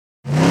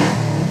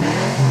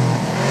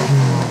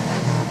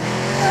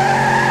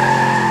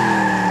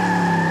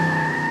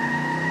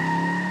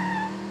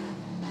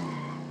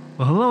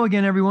Hello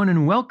again, everyone,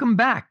 and welcome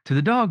back to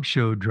the Dog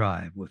Show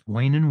Drive with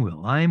Wayne and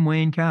Will. I'm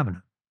Wayne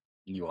Cavanaugh.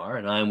 You are,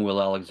 and I'm Will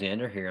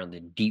Alexander here on the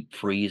deep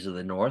freeze of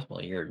the north.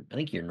 Well, I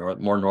think you're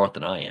more north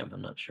than I am.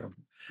 I'm not sure.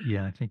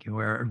 Yeah, I think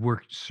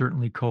we're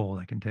certainly cold,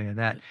 I can tell you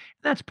that.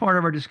 That's part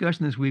of our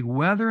discussion this week,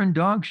 weather and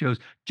dog shows,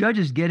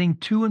 judges getting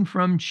to and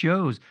from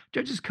shows,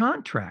 judges'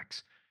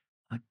 contracts.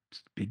 Uh,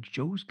 Big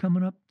shows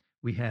coming up.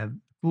 We have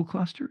Pool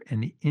Cluster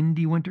and the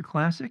Indy Winter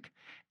Classic,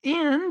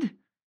 and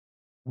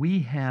we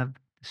have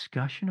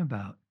discussion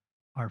about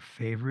our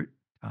favorite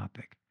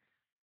topic.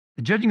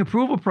 The judging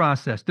approval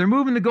process. They're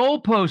moving the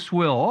goalposts,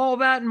 Will. All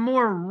that and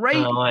more right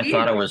Oh, I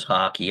thought it here was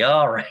hockey.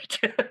 All right.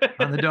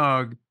 on the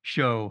Dog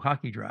Show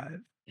Hockey Drive.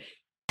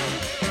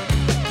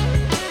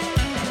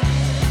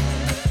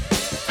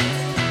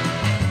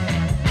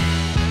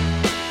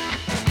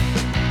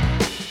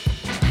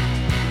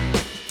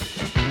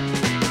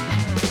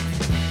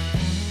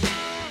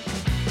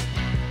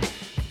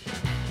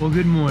 Well,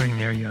 good morning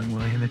there, young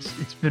William.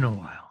 It's been a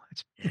while.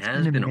 It It's has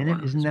been a been a minute.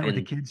 while. Isn't It's that what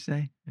the been kids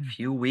say? a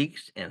few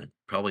weeks and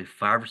probably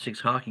 5 or 6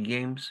 hockey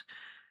games.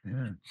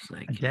 Yeah. It's A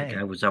like I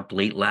day. was up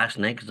late last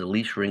night because the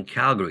Leafs were in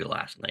Calgary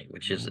last night,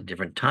 which is a Mm,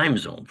 different time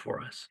zone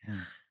for us.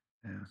 yeah.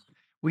 Yeah.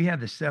 We have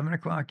the 7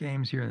 o'clock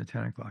games here and the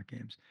 10 o'clock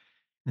games.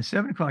 The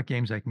 7 o'clock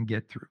games I can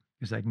get through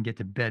because I can get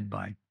to bed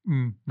by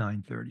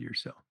 9:30 or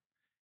so,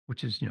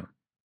 which is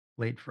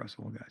late for us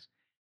old guys.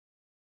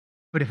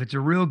 But if it's a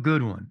real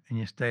good one and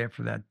you stay up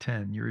for that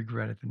 10, you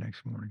regret it the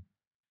next morning.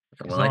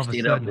 Because Well, I all of a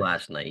stayed up sudden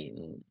last night,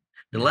 and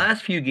the yeah.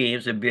 last few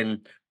games I've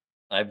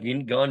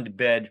been gone to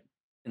bed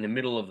in the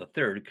middle of the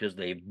third because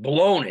they've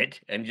blown it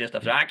and just I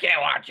said, "I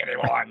can't watch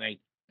anymore," and I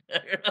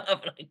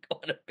go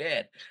to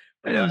bed.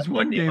 But And there last was night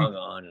one they game, hung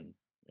on, and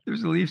there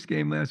was a Leafs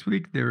game last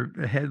week. They were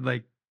ahead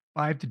like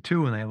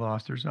 5-2 and they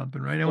lost or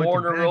something, right? I went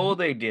 4 to in a bed. row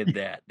they did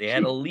that. They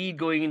had a Gee, lead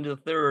going into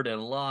the third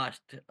and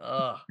lost.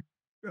 uh,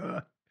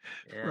 Yeah.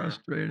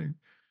 frustrating.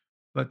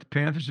 But the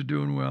Panthers are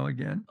doing well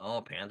again.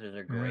 Oh, Panthers are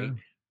Yeah. great.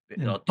 But,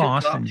 And 2 top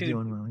Boston's 2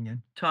 doing well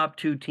again. top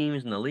 2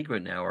 teams in the league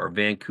right now are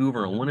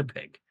Vancouver and Yeah.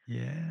 Winnipeg,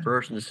 Yeah,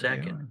 first and yes, they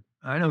second.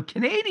 are. I know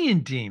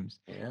Canadian teams.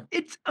 Yeah.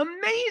 It's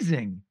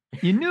amazing.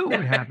 You knew it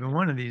would happen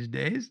one of these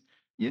days.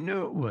 You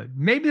knew it would.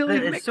 Maybe they'll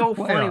even It's make the so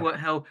funny playoffs. what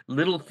how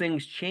little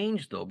things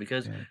change though,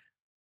 because Yeah.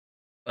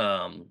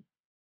 um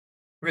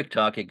Rick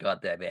Tocchet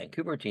got that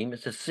Vancouver team.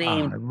 It's the Ah, I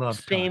same love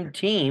same Tucker.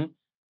 team,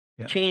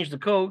 Yeah. changed the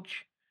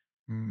coach,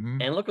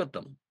 Hmm. and look at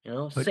them,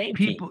 But same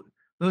team.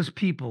 those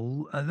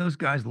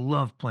guys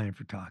love playing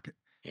for Tocchet.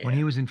 When Yeah.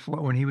 he was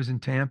when he was in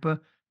Tampa,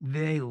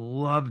 they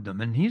loved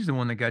him, and he's the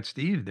one that got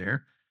Steve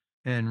there,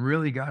 and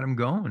really got him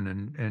going.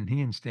 And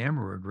he and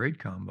Stammer were a great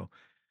combo.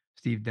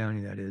 Steve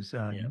Downey, that is.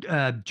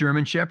 Yeah.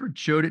 German Shepherd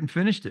showed it and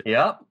finished it.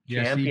 Yep,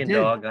 Yes, he champion did.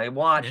 dog. I Yeah,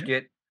 watched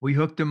it. we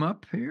hooked him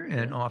up here,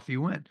 and Yeah, off he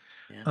went.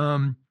 yeah.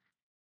 Um,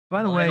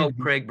 by the Well, I way, hope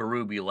Craig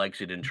Berube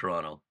likes it in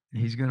Toronto.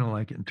 he's gonna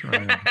like it in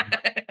Toronto.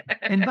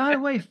 And by the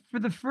way, for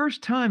the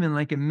first time in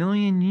like a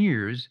million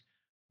years,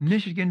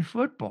 Michigan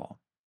football,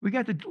 we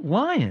got the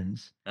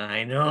Lions I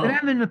that know.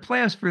 have been in the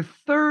playoffs for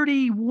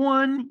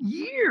 31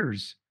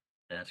 years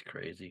That's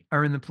crazy.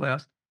 are in the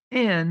playoffs.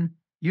 And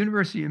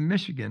University of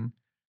Michigan,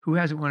 who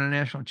hasn't won a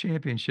national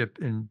championship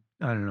in,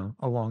 I don't know,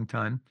 a long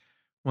time,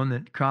 won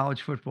the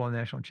college football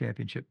national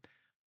championship.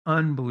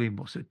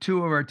 Unbelievable. So two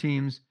of our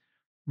teams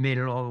made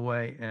it all the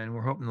way, and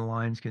we're hoping the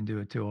Lions can do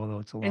it too, although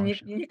it's a And long you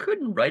shot. you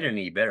couldn't write it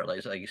any better.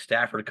 Like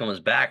Stafford comes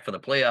back for the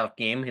playoff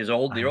game, I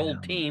their old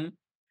know. team,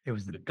 It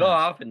was the with best.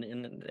 Goff And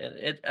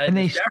the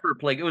they Stafford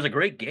play, it was a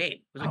great game.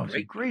 It was a Oh, it's a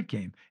great game. great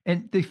game,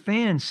 and the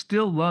fans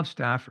still love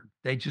Stafford.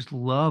 They just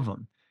love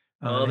him.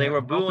 Well, They they have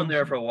were booing welcome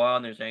there s for a while,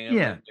 and they're saying,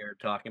 yeah, they're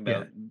talking yeah,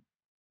 about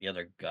the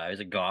other guy. Is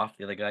it Goff?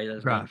 The other guy,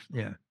 his name? Goff,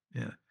 yeah,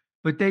 yeah.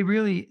 But they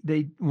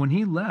when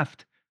he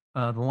left,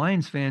 the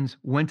Lions fans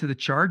went to the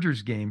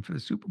Chargers game for the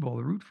Super Bowl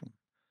to root for him.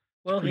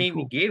 It's Well, pretty he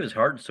cool. gave his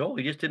heart and soul.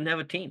 He just didn't have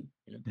a team.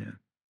 Yeah,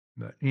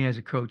 but he has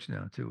a coach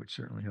now too, which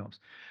certainly helps.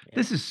 Yeah.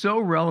 This is so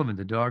relevant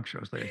to dog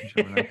shows, ladies and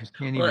gentlemen, I just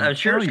can't Well, even I'm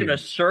sure tell it's gonna you.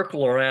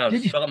 circle around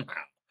Did you somehow.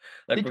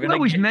 Like, did we're you gonna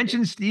always get to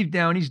mention Steve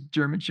Downey's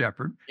German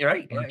Shepherd You're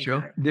right, yeah, dog show?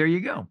 exactly. There you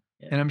go.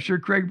 Yeah. And I'm sure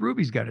Craig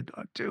Ruby's got a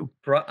dog too.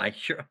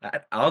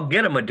 I'll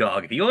get him a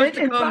dog. If he wants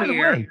to And come by the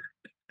here. way,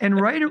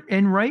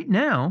 right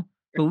now,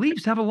 the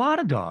Leafs have a lot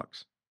of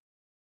dogs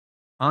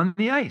on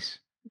the ice.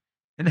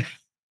 And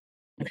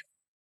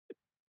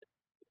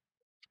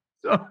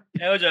so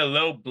That was a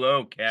low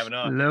blow,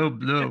 Cavanaugh. low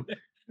blue.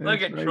 Look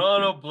That's at right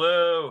Toronto there.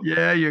 Blue.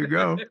 Yeah, you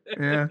go.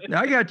 Yeah.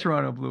 I got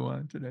Toronto blue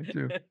on today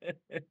too.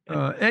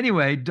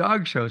 Anyway,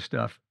 dog show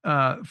stuff.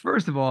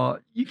 First of all,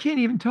 you can't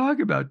even talk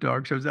about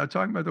dog shows without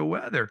talking about the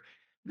weather.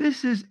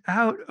 This is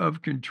out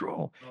of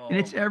control, and Oh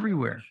it's my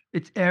everywhere. gosh.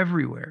 It's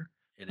everywhere.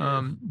 It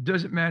is.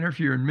 Doesn't matter if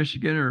you're in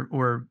Michigan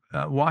or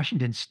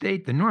Washington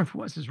State. The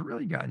Northwest has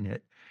really gotten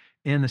hit,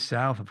 and the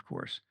South, of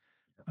course.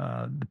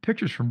 The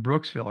pictures from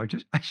Brooksville are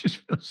just—I just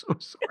feel so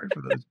sorry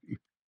for those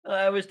people.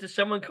 I was just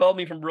someone called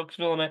me from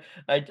Brooksville,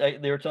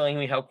 and they were telling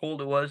me how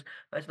cold it was.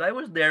 I said, "I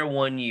was there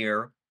one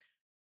year,"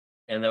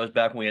 and that was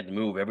back when we had to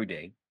move every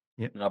day.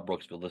 Yep. not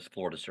Brooksville, this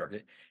Florida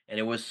circuit, and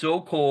it was so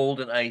cold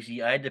and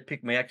icy, I had to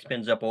pick my X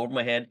pins up over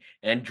my head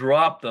and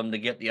drop them to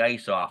get the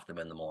ice off them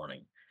in the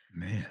morning.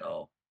 Man,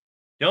 So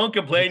don't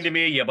complain that's to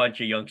me, you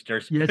bunch of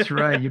youngsters. that's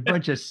right. You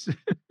bunch of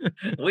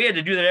We had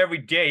to do that every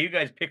day. You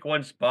guys pick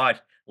one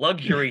spot.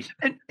 Luxury.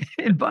 and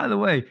and by the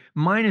way,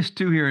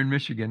 -2 here in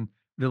Michigan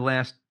the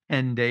last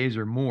 10 days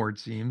or more, it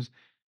seems.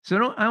 So I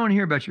don't wanna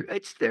hear about your,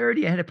 "It's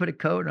 30, I had to put a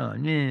coat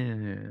on."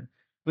 Yeah.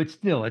 But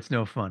still, it's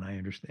no fun, I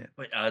understand.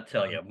 But I'll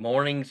tell Um, you,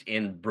 mornings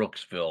in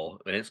Brooksville,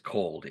 when it's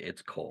cold,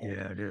 it's cold.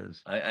 yeah, it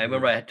is. I It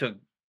remember I is. took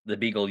the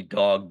Beagle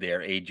dog there,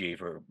 AJ,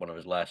 for one of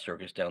his last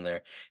circus down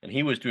there, and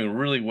he was doing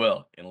really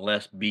well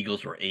unless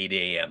Beagles were 8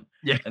 a.m.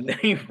 Yeah. And then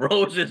he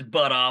froze his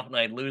butt off, and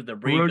I'd lose the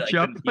breath. I Roach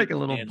up couldn't like keep a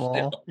little stand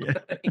ball. still.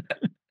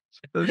 Yeah.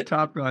 Those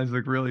top guys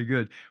look really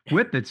good.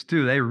 Whippets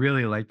too, they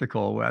really like the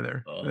cold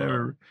weather. They Uh-huh.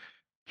 were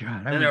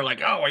God, I Then they're would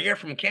like, "Oh, well, you're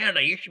from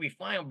Canada. You should be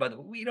fine."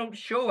 But we don't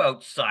show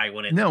outside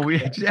when it's no, we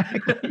cold.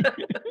 exactly.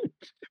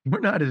 We're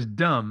not as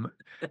dumb.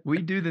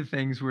 We do the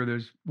things where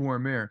there's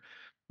warm air.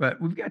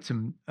 But we've got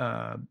some,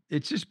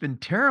 it's just been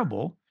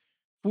terrible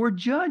for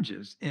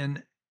judges,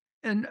 and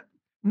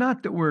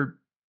not that we're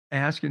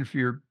asking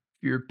for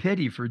your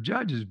pity for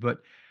judges,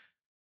 but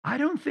I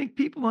don't think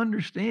people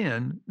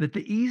understand that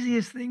the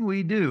easiest thing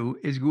we do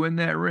is go in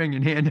that ring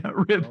and hand out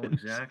Oh,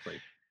 ribbons. exactly.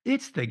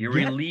 It's the You're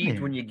getting relieved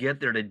when there. you get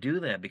there to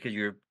do that because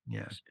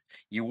Yeah.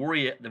 you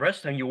worry the rest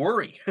of the time you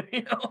worry,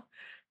 you know?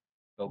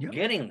 So Yep.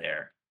 getting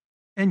there,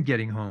 And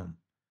getting home.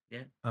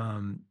 yeah.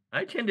 Um,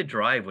 I tend to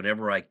drive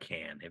whenever I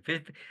can. If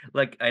it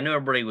like I know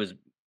everybody was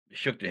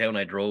shook to hell when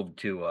I drove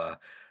to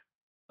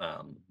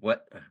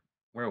what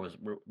where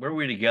were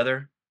we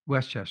together?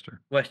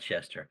 Westchester.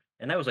 Westchester.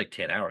 And that was like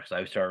 10 hours.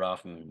 I started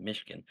off in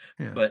Michigan.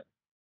 Yeah. But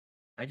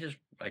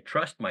I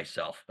trust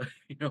myself,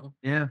 you know.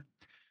 Yeah.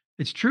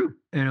 It's true,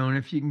 and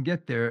if you can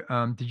get there,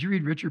 did you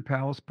read Richard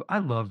Powell's b I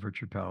love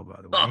Richard Powell,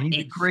 by the way, Oh, and he's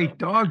a he's so great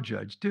dog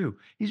judge too.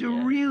 He's a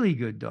yeah, really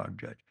good dog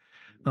judge.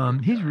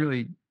 good He's guy.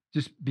 really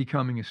just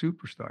becoming a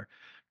superstar,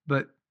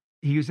 but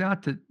he was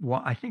out to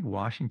I think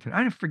Washington,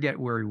 I forget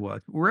where he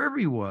was. Wherever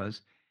he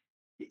was,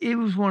 it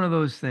was one of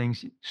those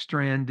things,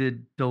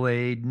 stranded,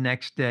 delayed,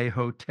 next day,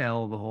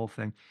 hotel, the whole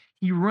thing.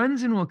 He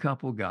runs into a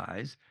couple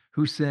guys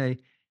who say,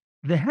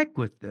 "The heck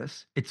with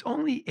this. It's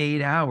only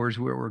 8 hours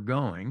where we're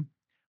going.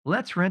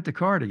 Let's rent a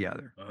car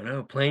together." Oh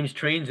no, planes,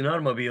 trains, and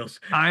automobiles.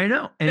 I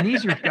know, and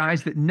these are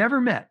guys that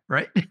never met,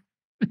 right?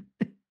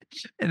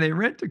 And they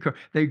rent a car.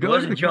 They It go to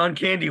wasn't the car. John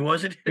Candy,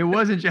 was it? It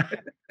wasn't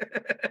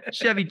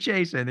Chevy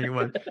Chase, I think it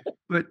was.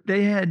 But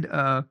they had,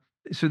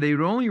 so they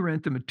would only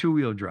rent them a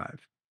two-wheel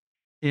drive,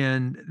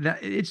 and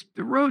that it's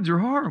the roads are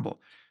horrible.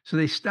 So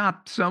they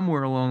stopped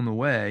somewhere along the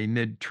way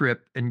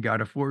mid-trip and got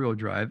a four-wheel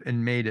drive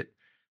and made it.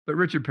 But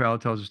Richard Powell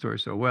tells the story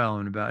so well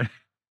and about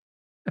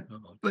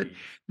Oh, but jeez.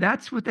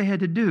 that's what they had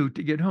to do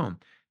to get home.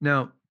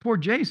 Now, poor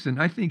Jason,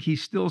 I think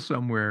he's still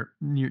somewhere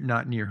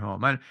not near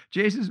home.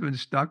 Jason's been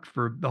stuck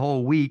for the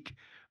whole week.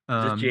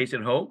 Is this Um,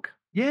 Jason Hoke?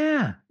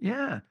 yeah,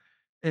 yeah.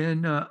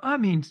 And I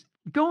mean,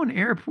 going to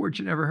airports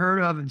you never heard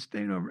of and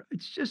staying over,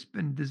 it's just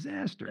been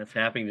disaster. That's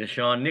happening to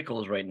Shawn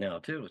Nichols right now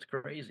too. It's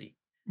crazy.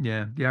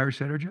 Yeah, the Irish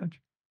setter judge.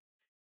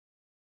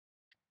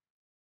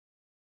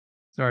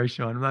 Sorry,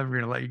 Sean. I'm never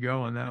going to let you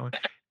go on that one.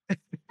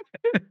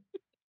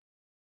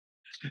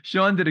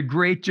 Sean did a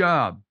great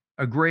job,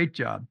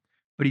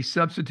 but he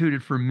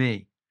substituted for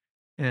me.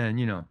 And,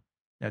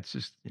 that's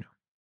just,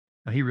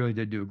 he really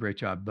did do a great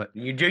job. But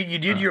You did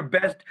uh, your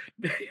best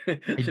I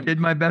to did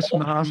my best from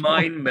the hospital.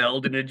 mind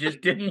meld, and it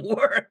just didn't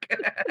work.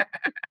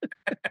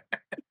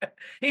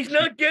 He's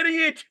not getting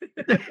it.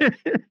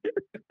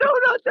 No,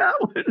 not that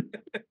one.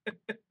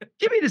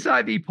 Give me this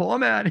IV pull.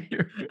 I'm out of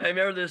here. I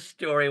remember this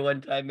story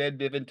one time. Ed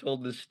Biven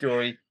told this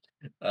story.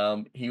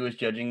 He was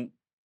judging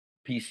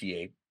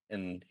PCA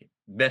and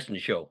Best in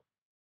Show,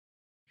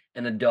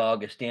 and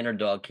a standard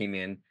dog, came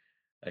in.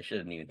 I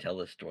shouldn't even tell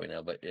this story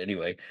now, but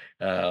anyway,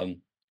 um,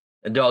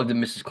 a dog that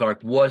Mrs. Clark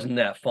wasn't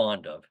that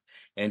fond of,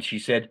 and she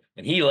said,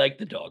 and he liked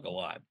the dog a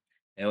lot.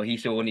 And he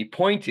said when he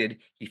pointed,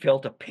 he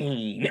felt a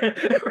pain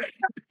right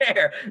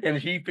there,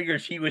 and she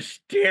figured she was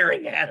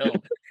staring at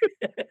him.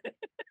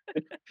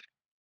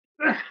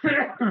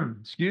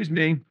 Excuse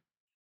me.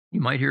 You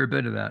might hear a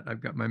bit of that.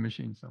 I've got my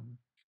machine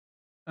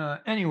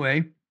somewhere.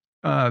 Anyway,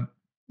 uh,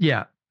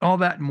 yeah, all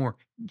that and more.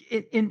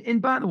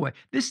 And by the way,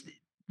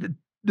 the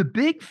the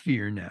big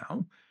fear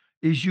now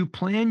is you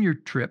plan your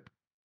trip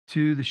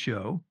to the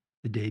show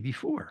the day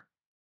before.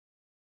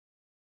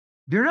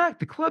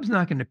 The club's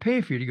not going to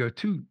pay for you to go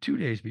two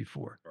days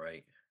before.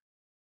 Right.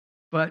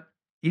 But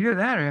either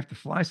that or you have to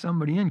fly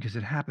somebody in because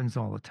it happens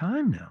all the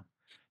time now.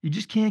 You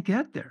just can't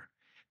get there.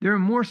 There are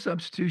more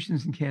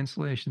substitutions and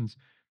cancellations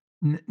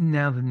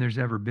now than there's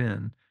ever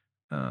been.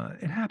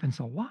 It happens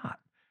a lot.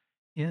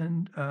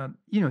 And,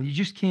 you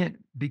just can't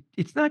be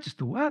it's not just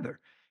the weather.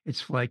 It's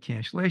flight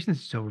cancellations,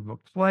 it's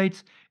overbooked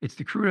flights, it's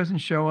the crew doesn't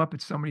show up,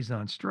 it's somebody's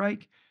on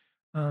strike.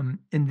 And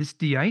this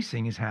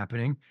de-icing is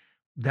happening.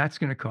 That's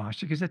gonna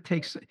cost you because it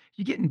takes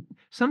you getting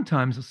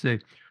sometimes they'll say,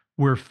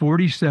 "We're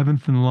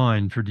 47th in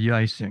line for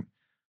de-icing."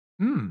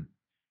 Mm.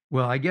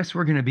 Well, I guess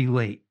we're gonna be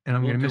late, and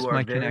I'm We'll gonna do miss our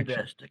my very connection.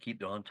 best to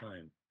keep you on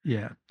time.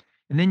 Yeah.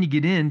 And then you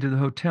get into the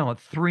hotel at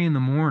 3 in the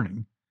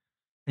morning,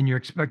 and you're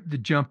expected to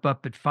jump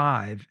up at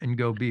 5 and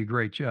go be a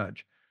great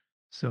judge.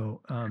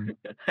 So, I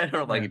don't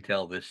know if I yeah, can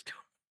tell this story.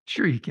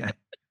 sure you can.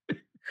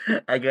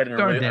 I got in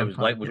It's our really I damn was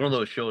like it was one of podcast.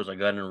 those shows I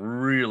got in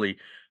really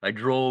I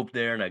drove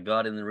there and I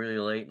got in really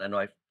late, and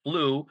I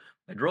know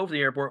I drove to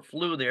the airport,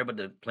 flew there, but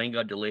the plane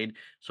got delayed,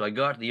 so I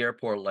got to the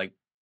airport, like,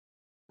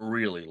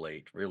 really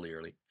late, really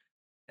early,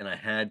 and I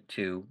had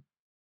to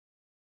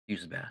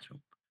use the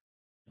bathroom.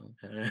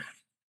 Okay.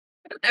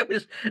 I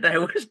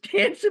was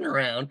dancing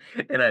around,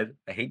 and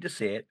I hate to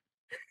say it,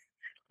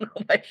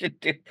 I should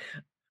do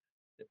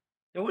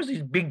there was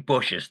these big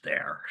bushes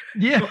there.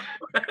 Yeah.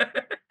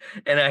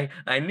 And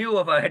I knew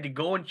if I had to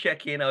go and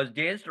check in, I was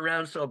dancing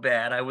around so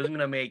bad I wasn't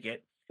gonna make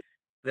it,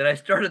 that I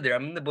started there.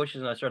 I'm in the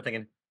bushes, and I started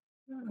thinking,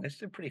 "Oh, this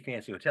is a pretty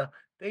fancy hotel.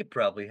 They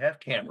probably have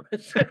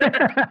cameras."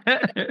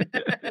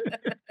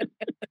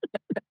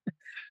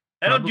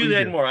 I don't do Probably that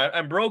do. anymore.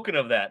 I'm broken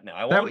of that now.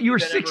 I That won't you do were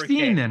that ever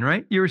 16 again. then,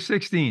 right? You were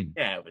 16.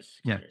 Yeah, it was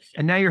Yeah. 16 or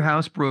And now your 17.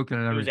 house broken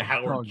and It was a everything.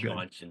 It's all Howard good.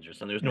 Johnson's or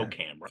something. There's no Yeah.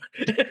 camera.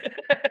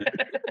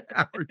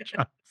 Howard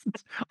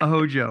Johnson's, a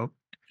Hojo.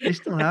 They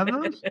still have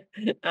those?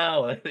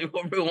 Oh,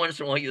 every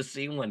once in a while you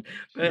see one.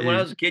 But when I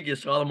Jeez. was a kid, you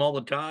saw them all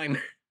the time.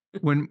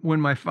 When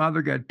my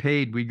father got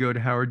paid, we'd go to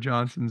Howard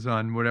Johnson's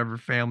on whatever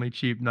family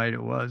cheap night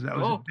it was. That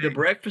was a Oh, the big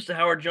breakfast at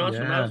Howard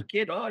Johnson when I was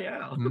yeah. a kid. Oh,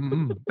 yeah.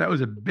 That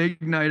was a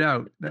big night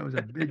out. That was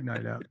a big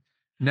night out.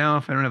 Now,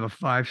 if I don't have a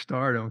 5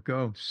 star, I don't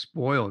go.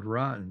 Spoiled,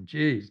 rotten,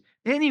 jeez.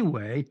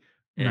 Anyway,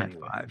 not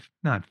Anyway. 5,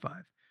 not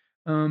 5.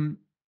 Um,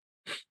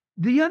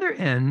 the other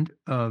end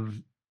of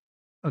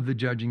the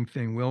judging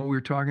thing, Will, we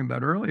were talking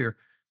about earlier,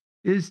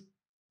 is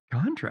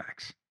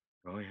contracts.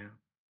 Oh, yeah.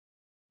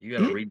 You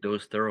gotta It read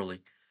those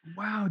thoroughly.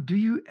 wow, do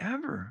you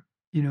ever?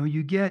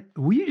 You get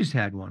well, you just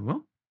had one,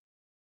 Will.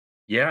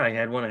 Yeah, I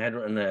had one,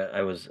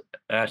 I was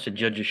asked to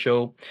judge a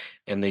show,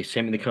 and they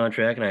sent me the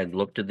contract, and I had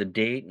looked at the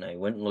date, and I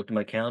went and looked at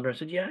my calendar. I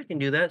said, "Yeah, I can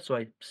do that." So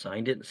I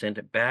signed it and sent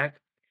it back.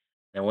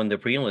 And when the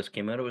pre-list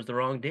came out, it was the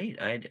wrong date.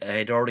 I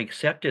had already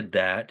accepted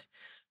that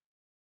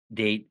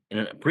date in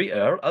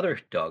a other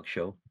dog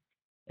show,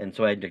 and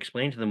so I had to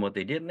explain to them what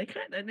they did, and they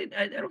kind of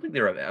I don't think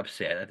they were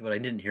upset, but I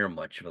didn't hear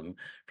much from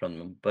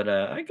them. But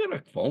I got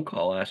a phone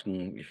call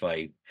asking if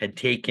I had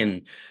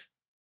taken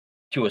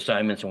 2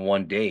 assignments in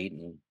one date,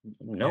 and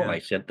no, Yeah. I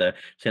sent the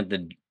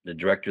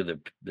director,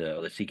 the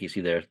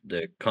CKC there,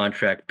 the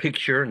contract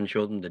picture and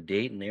showed them the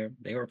date, and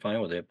they were fine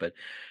with it. But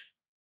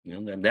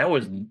that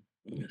was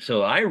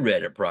so I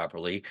read it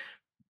properly.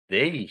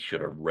 They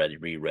should have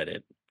reread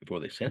it before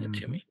they sent it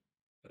to Mhm. me.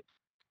 But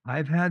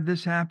I've had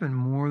this happen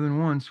more than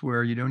once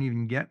where you don't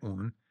even get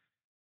one,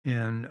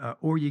 and,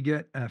 or you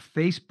get a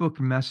Facebook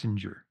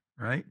Messenger,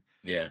 right?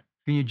 yeah,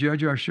 "Can you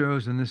judge our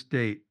shows on this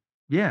date?"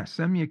 "Yeah,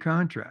 send me a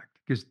contract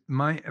because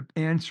my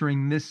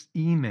answering this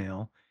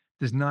email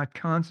does not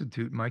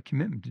constitute my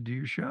commitment to do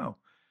your show."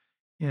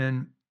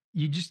 And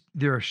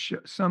there are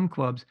some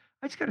clubs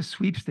I just got a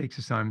sweepstakes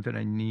assignment that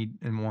I need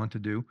and want to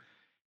do,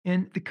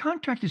 and the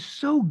contract is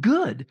so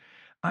good.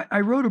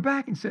 I wrote her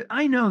back and said,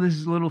 "I know this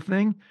is a little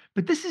thing,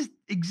 but this is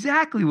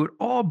exactly what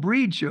all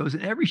breed shows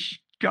and every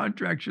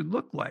contract should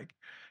look like.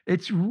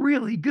 It's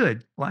really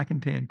good." Black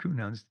and tan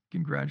coonhounds.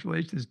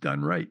 Congratulations, done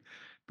right.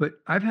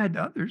 But I've had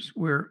others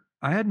where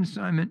I had an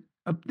assignment.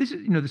 This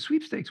is, the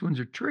sweepstakes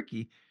ones are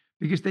tricky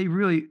because they're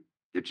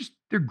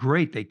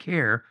great. They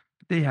care,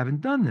 but they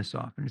haven't done this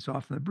often. It's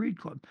often the breed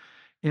club.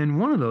 And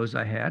one of those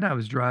I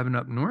was driving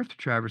up north to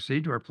Traverse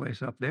City to our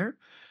place up there,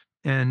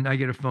 and I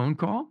get a phone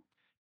call,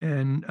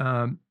 and,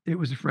 it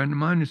was a friend of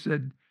mine who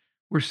said,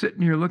 "We're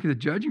sitting here looking at the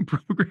judging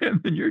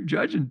program, and you're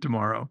judging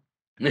tomorrow."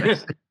 And I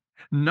said,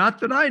 "Not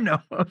that I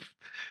know of."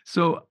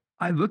 So,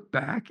 I looked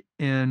back,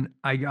 and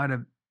I got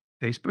a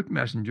Facebook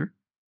Messenger,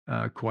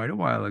 quite a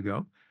while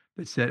ago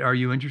that said, "Are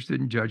you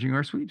interested in judging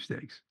our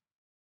sweepstakes?"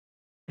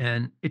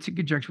 And it's in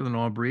conjunction with an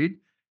all breed,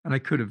 and I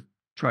could have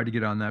tried to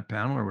get on that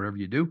panel or whatever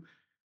you do.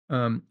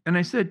 And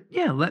I said,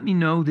 "Yeah, let me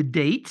know the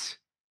dates."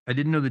 I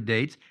didn't know the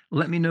dates.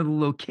 "Let me know the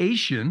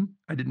location."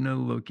 I didn't know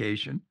the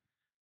location.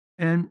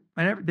 And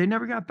they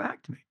never got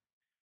back to me,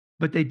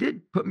 but they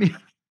did put me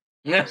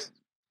Yeah.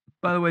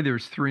 by the way, there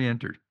was 3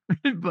 entered,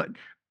 but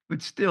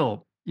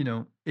still,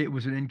 it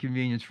was an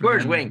inconvenience for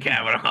Where's them as Wayne well,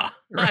 Cavanaugh?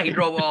 He right?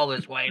 drove all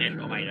this way to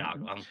show my Uh,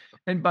 dog.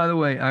 and by the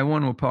way, I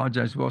want to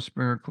apologize to Well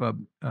Springer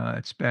Club,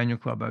 at Spaniel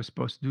Club. I was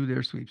supposed to do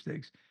their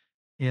sweepstakes,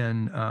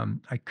 and,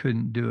 I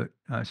couldn't do it.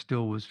 I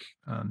still was,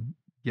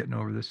 getting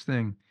over this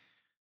thing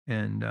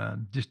and,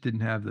 just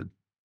didn't have the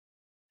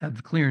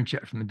clearance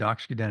yet from the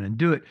docs to get down and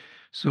do it.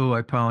 So I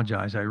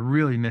apologize. I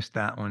really missed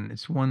that one.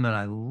 It's one that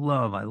I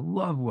love. I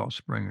love Welsh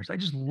Springers. I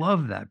just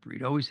love that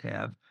breed. Always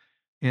have.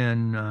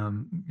 And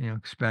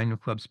Spaniel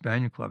Club. I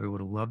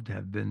would have loved to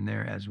have been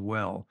there as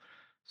well.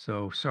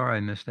 So sorry I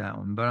missed that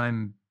one, but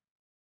I'm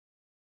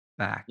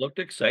back. Looked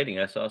exciting.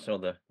 I saw some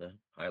of the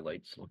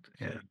highlights. Looked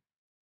Yeah, exciting.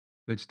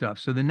 good stuff.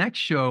 So the next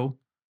show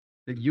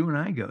that you and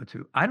I go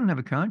to, I don't have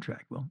a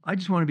contract. Well, I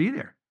just want to be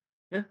there.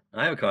 Yeah,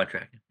 I have a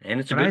contract, and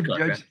it's a but good I've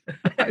contract.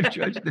 judged I've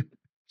judged it.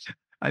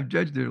 I've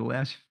judged it the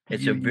last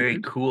It's a few very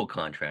years. cool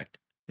contract.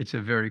 It's a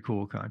very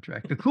cool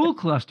contract. The Cool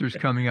Cluster's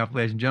coming up,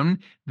 ladies and gentlemen.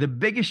 The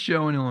biggest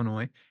show in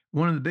Illinois,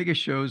 one of the biggest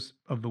shows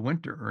of the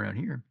winter around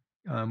here,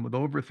 with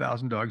over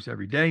 1,000 dogs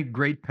every day.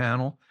 Great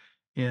panel,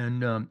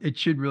 and it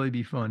should really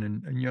be fun.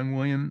 And young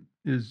William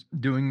is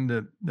doing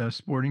the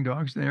sporting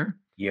dogs there,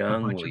 a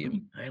Young bunch of William.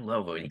 them, I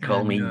love when you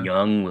call me and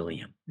Young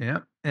William. yeah,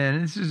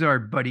 and this is our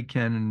buddy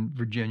Ken and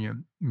Virginia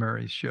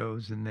Murray's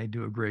shows, and they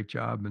do a great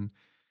job. And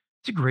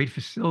it's a great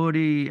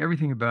facility.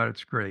 Everything about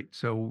it's great.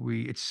 So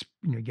it's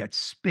you got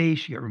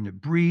space, you got room to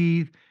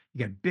breathe, you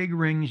got big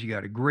rings, you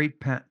got a great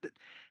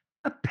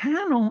a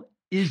panel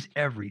is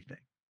everything.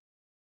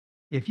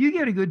 If you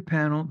get a good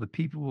panel, the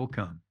people will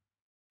come.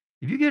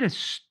 If you get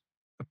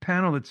a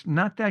panel that's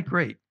not that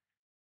great,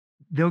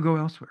 they'll go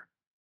elsewhere.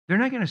 They're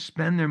not going to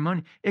spend their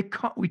money.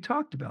 We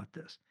talked about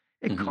this.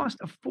 It Mhm. costs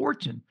a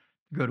fortune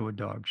to go to a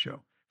dog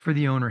show for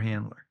the owner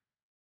handler,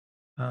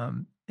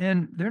 and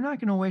they're not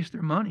going to waste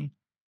their money.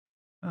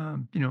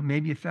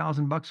 Maybe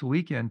 $1,000 a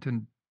weekend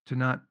to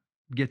not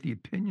get the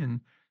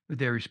opinion that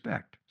they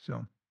respect.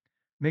 So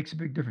makes a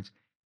big difference.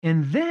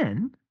 And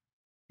then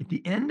at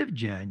the end of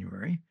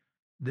January,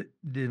 the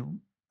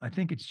I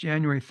think it's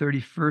January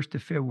 31st to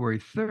February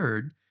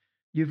 3rd,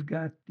 you've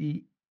got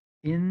the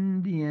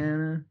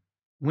Indiana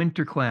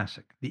Winter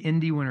Classic, the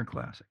Indy Winter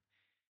Classic.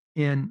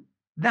 And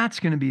that's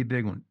going to be a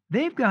big one.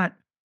 They've got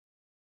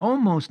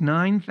almost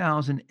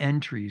 9,000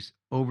 entries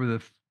over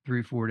the 3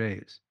 or 4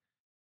 days.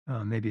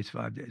 Maybe it's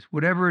 5 days.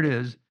 Whatever it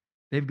is,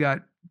 they've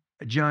got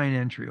a giant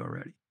entry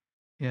already,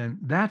 and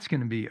that's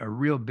gonna be a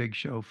real big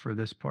show for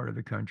this part of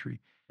the country.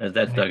 That's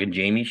And I Doug and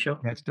Jamie's show?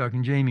 That's Doug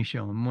and Jamie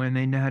show 'em when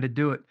they know how to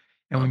do it,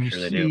 and I'm when you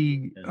sure they do.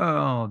 see, Yeah.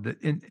 oh,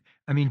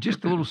 I mean,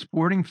 just the little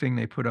sporting thing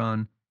they put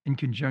on in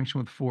conjunction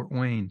with Fort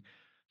Wayne,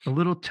 the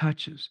little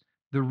touches,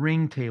 the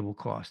ring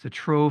tablecloths, the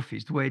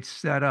trophies, the way it's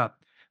set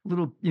up,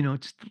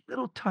 it's the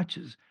little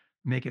touches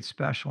make it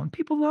special, and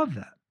people love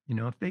that.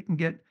 If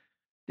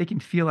they can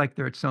feel like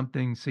they're at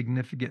something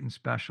significant and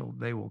special,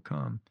 they will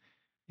come.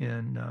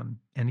 And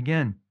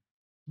again,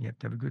 you have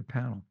to have a good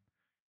panel.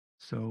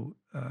 So,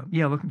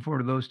 yeah, looking forward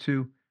to those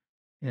 2.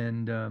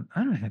 And, I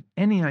don't have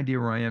any idea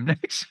where I am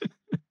next.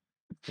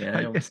 Yeah, I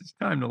I know. guess it's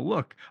time to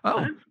look. Oh,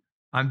 I'm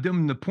I'm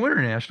doing the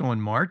Pointer National in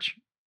March.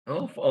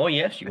 oh,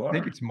 yes, I you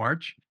think are. it's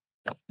March,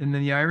 and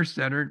then the Irish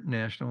Setter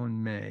National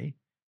in May,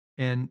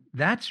 and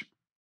that's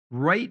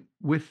right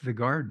with the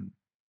garden.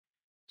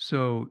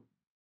 So,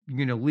 you're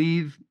gonna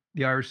leave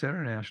the Irish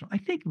Setter National. I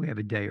think we have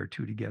a day or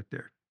 2 to get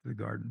there to the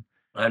garden.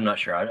 I'm not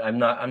sure. I'm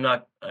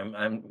not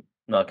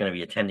gonna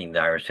be attending the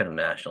Irish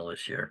International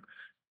this year.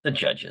 The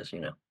judges, you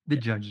know. The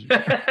judges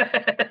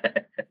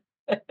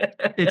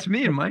it's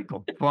me and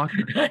Michael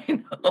Faulkner. I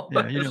know,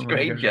 Yeah, you know it's where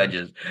I great gotta go.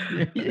 judges.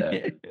 Yeah, Uh,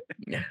 yeah.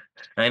 yeah,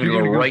 I'm You're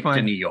going gonna go right to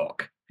find New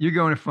York. you're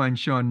going to find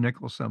Shawn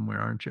Nichols somewhere,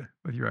 aren't you,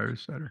 with your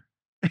Irish Setter?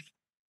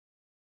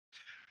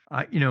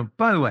 By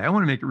the way, I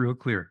wanna make it real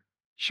clear.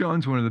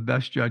 Shawn's one of the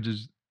best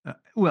judges,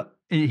 well,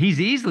 and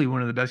he's easily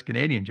one of the best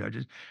Canadian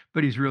judges,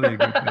 but he's really a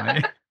good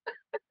guy.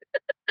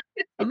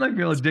 I'm not gonna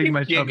be able to Just dig keep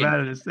myself digging, out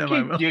of this, am I,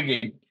 keep Will?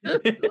 digging.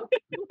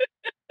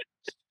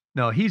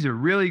 No, he's a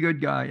really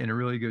good guy and a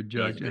really good He's a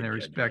judge, and I good judge, yeah,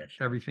 respect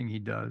sure. everything he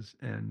does,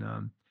 and,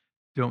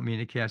 don't mean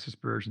to cast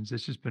aspersions.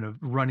 It's just been a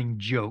running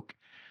joke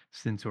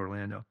since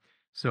Orlando.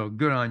 So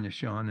good on you,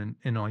 Sean,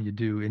 and all you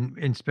do, and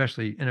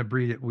especially in a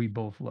breed that we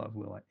both love,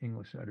 Will, like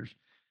English setters.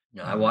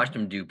 No, I watched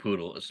Um, him do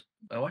poodles.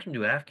 I watched him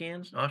do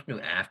Afghans. I watched him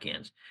do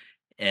Afghans,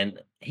 and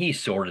he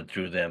sorted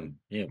through them.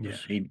 yeah.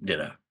 He did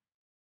a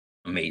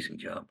amazing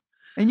job.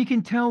 And you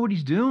can tell what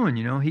he's doing,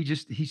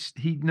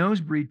 he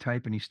knows breed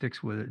type and he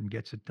sticks with it and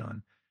gets it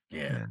done.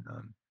 Yeah.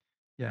 And,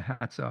 yeah,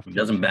 hats off He to you,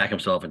 doesn't back Sean.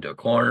 himself into a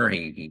corner.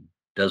 He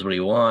does what he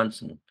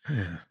wants, and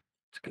Yeah.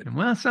 it's good. And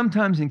well,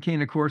 sometimes in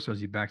Cane of Corsos,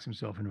 he backs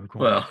himself into a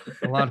corner. Well,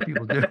 A lot of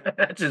people do.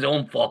 that's his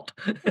own fault.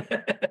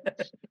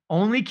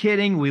 Only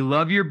kidding. We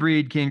love your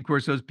breed, Cane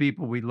Corsos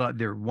people. We love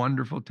their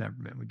wonderful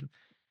temperament.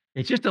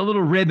 It's just a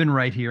little ribbon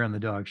right here on the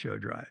dog show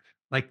drive,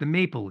 like the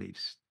maple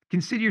leaves.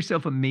 Consider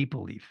yourself a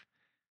maple leaf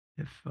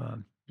if,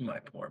 My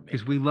poor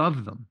because Maple. we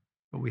love them,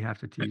 but we have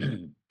to tease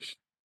them.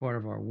 Part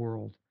of our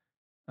world.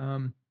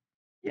 Um,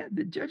 yeah,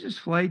 the judges'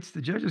 flights,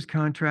 the judges'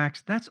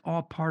 contracts, that's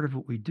all part of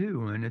what we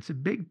do, and it's a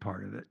big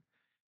part of it.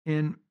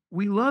 And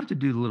we love to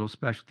do the little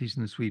specialties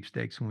in the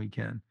sweepstakes when we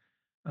can.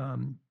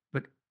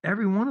 But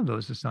every one of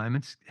those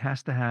assignments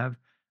has to have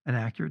an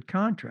accurate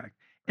contract.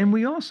 And Right.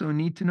 we also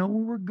need to know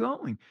where we're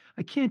going.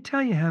 I can't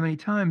tell you how many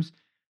times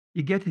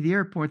you get to the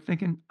airport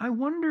thinking, I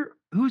wonder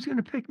who's going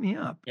to pick me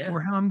up Yeah,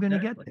 or how I'm going to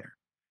get exactly.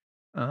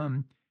 there.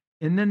 Um,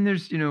 and then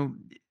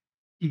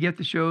you get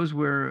the shows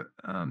where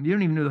you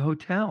don't even know the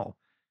hotel.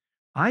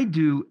 I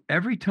do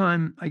every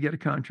time I get a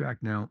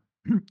contract now,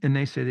 and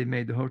they say they've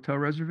made the hotel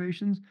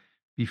reservations.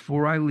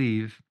 Before I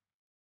leave,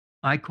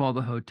 I call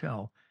the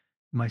hotel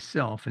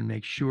myself and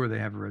make sure they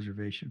have a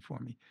reservation for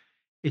me.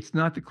 It's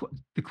not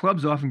the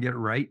clubs often get it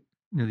right,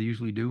 they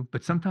usually do,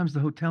 but sometimes the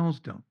hotels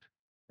don't.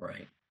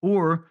 Right.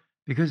 Or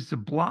because it's a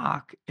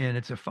block and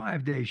it's a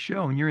 5-day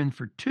show and you're in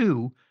for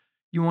 2,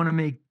 you wanna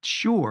make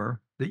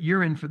sure that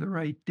you're in for the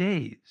right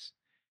days.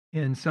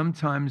 And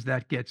sometimes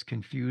that gets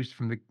confused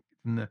from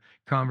the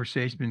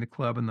conversation between the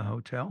club and the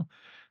hotel.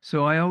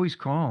 So I always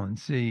call and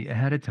see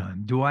ahead of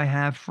time, do I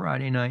have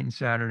Friday night and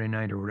Saturday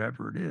night or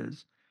whatever it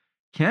is?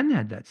 Ken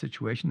had that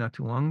situation not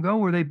too long ago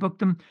where they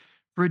booked him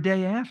for a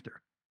day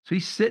after. So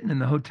he's sitting in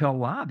the hotel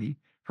lobby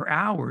for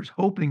hours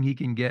hoping he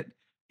can get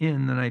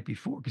in the night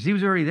before because he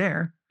was already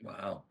there,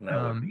 Wow, that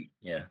would um, be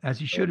yeah, as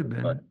he that should would have be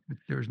been, fun. but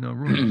there's no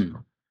room.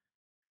 So,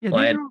 yeah,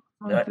 Well, I these had are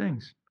all fun uh,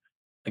 things.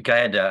 like, I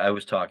had, I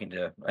was talking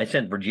to I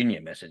sent Virginia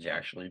a message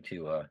actually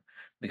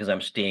because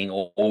I'm staying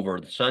over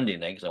the Sunday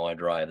night because I wanna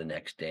drive the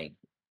next day,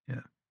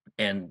 Yeah.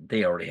 and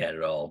they already had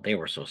it all. They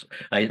were so s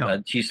I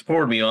No. she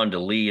forwarded me on to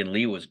Lee, and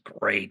Lee was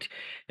great,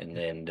 and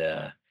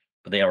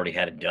but they already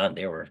had it done.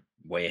 They were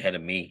way ahead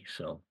of me,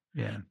 so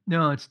Yeah.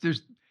 No, it's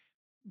there's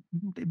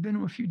they've been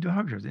to a few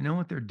dog shows. They know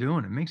what they're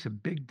doing. It makes a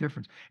big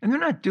difference. And they're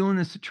not doing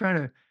this to try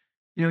to,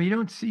 you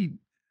don't see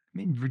I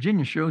mean,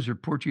 Virginia shows her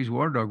Portuguese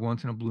water dog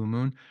once in a blue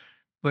moon.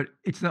 But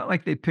it's not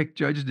like they pick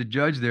judges to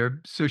judge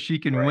there so she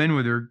can right. win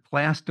with her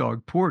class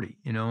dog Porty,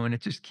 and it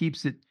just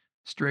keeps it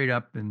straight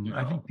up, and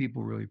I think No.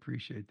 people really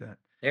appreciate that.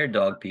 They're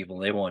dog people,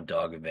 they want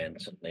dog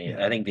events, and I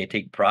Yeah. think they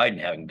take pride in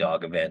having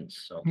dog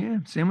events, so Yeah,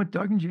 same with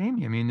Doug and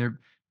Jamie. I mean,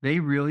 they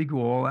really go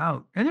all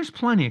out, and there's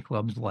plenty of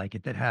clubs like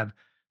it that have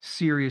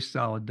serious,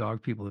 solid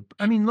dog people.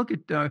 I mean, look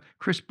at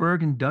Chris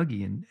Berg and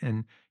Dougie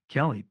and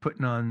Kelly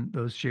putting on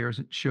those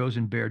shows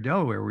in Bear,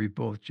 Delaware, where we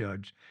both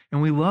judged,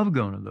 and we love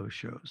going to those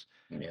shows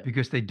yeah.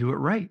 because they do it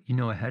right. You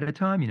know ahead of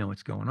time. You know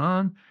what's going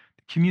on.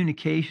 The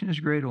communication is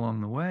great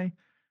along the way.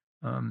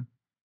 Um,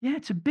 yeah,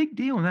 it's a big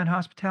deal when that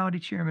hospitality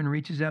chairman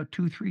reaches out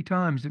 2, 3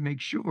 times to make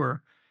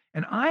sure.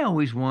 And I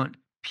always want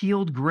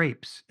peeled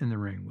grapes in the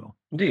ring, Will.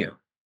 Do you?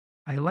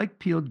 I like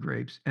peeled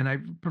grapes, and I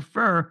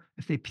prefer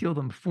if they peel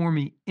them for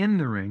me in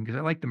the ring because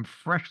I like them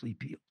freshly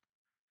peeled.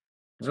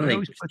 So Then I they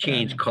always just put that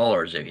change in.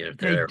 colors if they're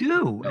They there for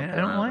do, a and I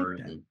couple don't like hours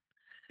that. and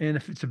And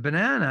if it's a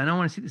banana, I don't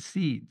wanna see the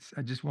seeds.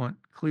 I just want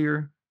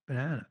clear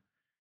banana.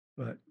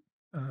 But,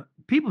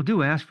 people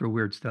do ask for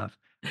weird stuff.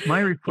 My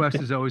request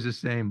is always the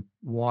same,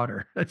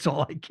 water. That's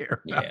all I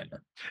care about. yeah, I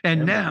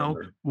And now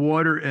remember.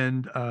 water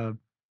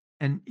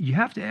and you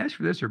have to ask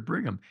for this or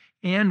bring them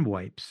and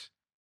wipes.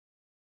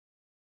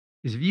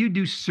 Because if you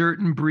do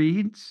certain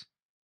breeds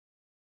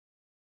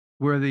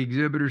where the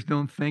exhibitors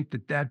don't think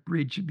that that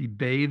breed should be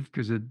bathed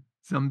because of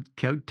some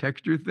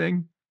texture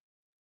thing,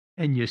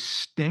 and you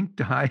stink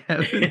to high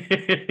heaven,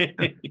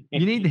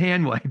 you need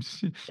hand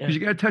wipes because Yeah. you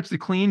gotta touch the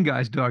clean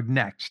guy's dog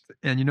next,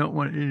 and you don't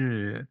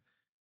want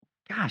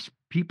gosh,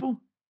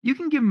 people, you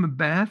can give them a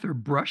bath or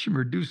brush them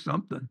or do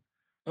something.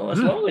 Well, as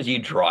Ugh, long as you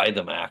dry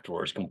them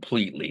afterwards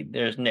completely,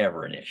 there's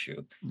never an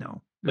issue.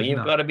 no, But there's you've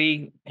not.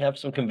 gotta have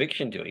some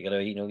conviction to it. You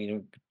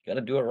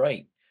gotta do it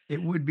right.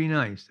 It would be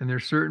nice, and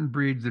there's certain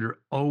breeds that are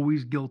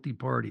always guilty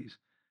parties,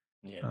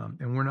 Yeah.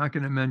 and we're not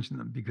gonna mention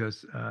them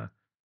because,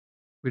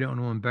 we don't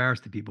wanna embarrass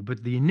the people,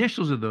 but the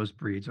initials of those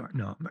breeds are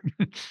no,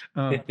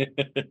 um,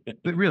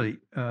 but really,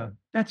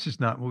 that's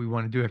just not what we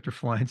wanna do after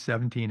flying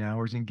 17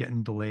 hours and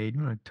getting delayed.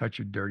 You wanna touch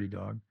your dirty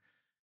dog.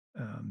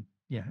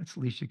 Yeah, it's the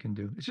least you can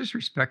do. It's just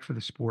respect for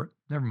the sport.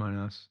 Never mind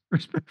us.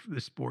 Respect for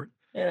the sport.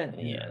 Yeah,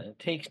 Yeah, it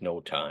takes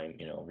no time,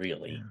 yeah,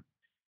 really.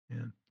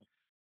 yeah.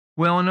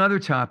 Well, another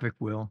topic,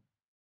 Will.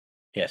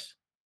 Yes.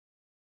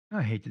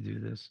 I hate to do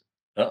this.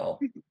 Uh-oh.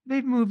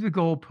 They've moved the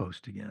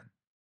goalpost again.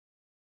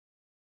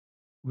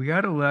 We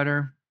got a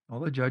letter. All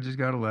the judges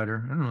got a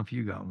letter. I don't know if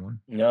you got one.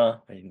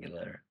 No, I didn't get a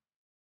letter.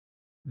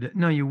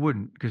 No, you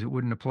wouldn't because it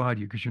wouldn't apply to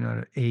you because you're not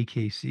an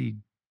AKC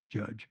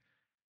judge.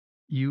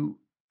 You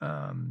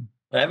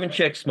I haven't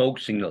checked smoke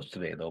signals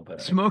today though,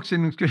 but I smoke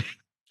signals could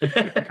could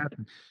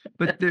happen,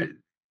 but there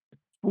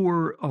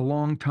for a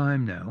long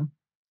time now,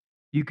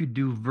 you could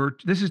do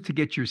this is to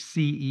get your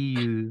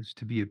CEUs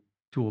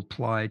to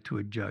apply to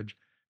a judge,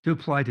 to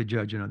apply to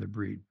judge another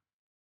breed.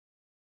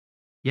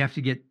 You have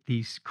to get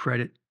these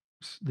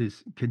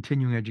this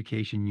continuing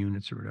education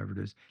units or whatever it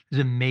is.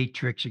 There's a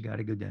matrix you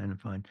gotta go down and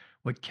find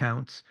what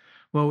counts.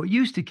 Well, what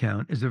used to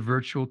count is a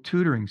virtual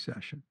tutoring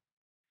session,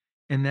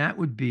 and that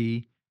would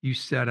be you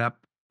set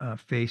up,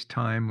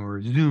 FaceTime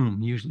or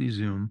Zoom, usually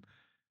Zoom,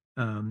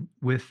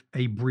 with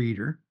a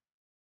breeder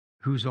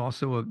who's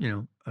also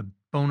a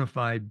bona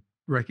fide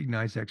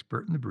recognized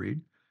expert in the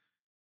breed.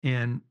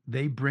 And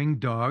they bring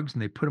dogs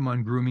and they put them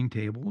on grooming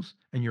tables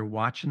and you're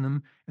watching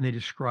them and they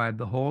describe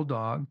the whole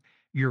dog.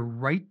 You're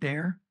right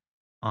there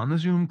on the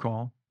Zoom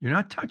call. You're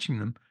not touching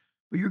them,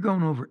 but you're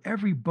going over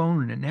every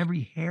bone and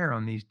every hair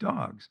on these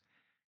dogs.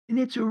 And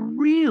it's a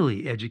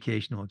really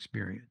educational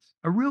experience.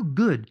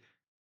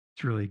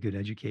 It's really good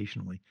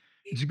educationally.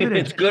 It's a good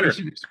it's gooder.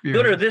 education Gooder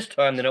experience. this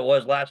time than it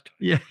was last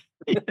Yeah.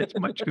 It's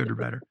much good or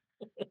better.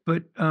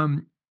 But,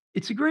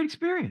 it's a great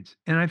experience,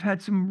 and I've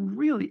had some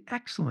really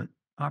excellent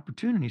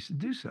opportunities to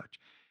do such.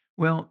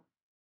 Well,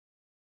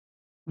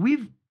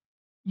 we've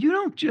you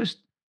don't just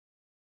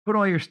put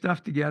all your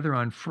stuff together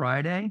on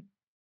Friday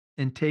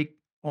and take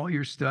all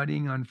your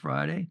studying on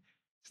Friday.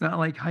 It's not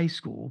like high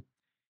school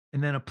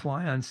and then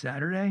apply on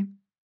Saturday.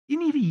 You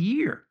need a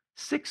year,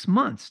 6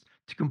 months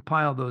to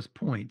compile those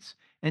points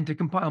and to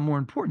compile, more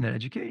important, that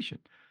education.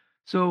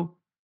 So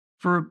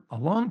for a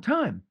long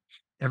time,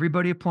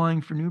 everybody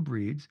applying for new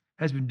breeds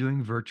has been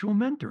doing virtual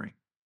mentoring.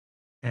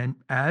 And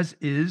as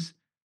is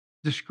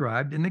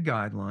described in the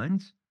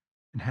guidelines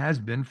and has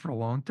been for a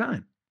long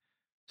time.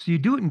 So you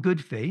do it in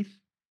good faith.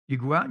 You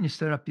go out and you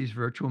set up these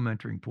virtual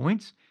mentoring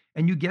points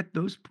and you get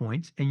those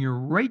points and you're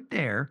right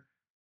there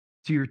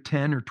to your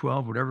 10 or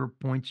 12, whatever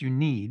points you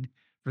need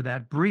for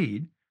that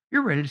breed.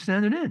 You're ready to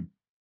send it in.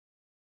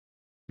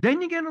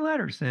 Then you get a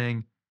letter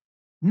saying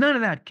none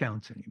of that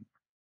counts anymore.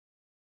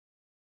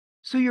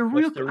 So you're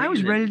What's real. the I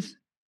was ready to, reason?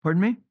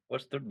 pardon me?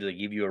 Do they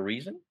give you a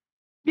reason?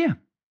 Yeah,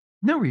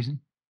 no reason.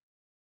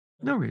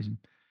 No reason.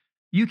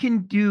 You can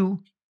do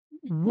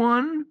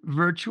one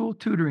virtual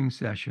tutoring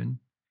session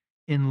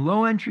in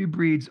low entry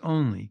breeds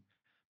only,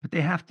 but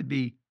they have to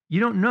be, you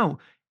don't know.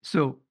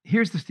 So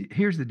here's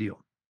the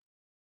deal.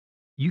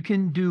 You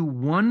can do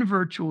one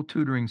virtual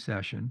tutoring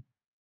session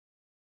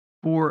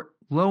for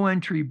low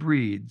entry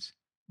breeds,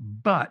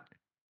 but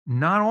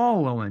not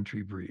all low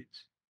entry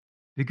breeds.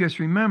 Because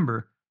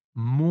remember,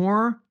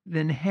 more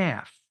than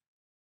half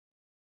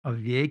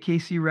of the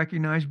AKC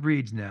recognized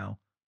breeds now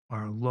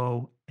are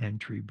low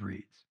entry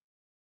breeds.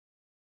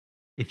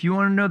 If you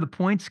want to know the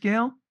point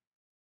scale,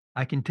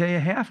 I can tell you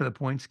half of the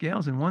point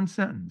scales in one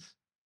sentence.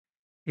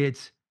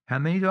 It's how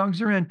many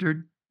dogs are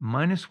entered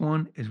minus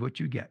one is what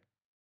you get.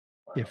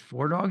 If Wow.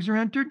 four dogs are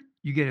entered,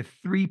 you get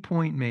a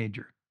 3-point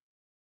major.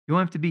 You don't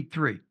have to beat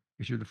three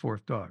because you're the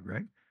fourth dog,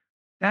 right?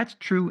 That's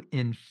true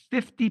in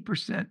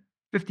 50%,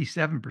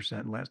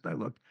 57% last I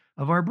looked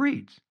of our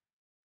breeds.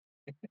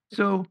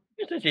 So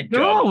You're such a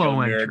they're dog all show low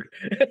nerd. entry.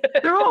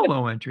 They're all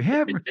low entry.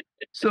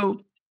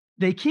 So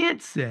they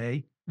can't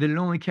say that it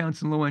only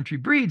counts in low entry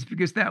breeds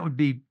because that would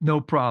be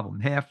no problem.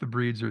 Half the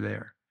breeds are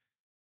there.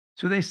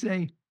 So they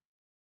say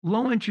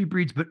low entry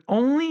breeds, but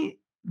only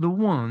the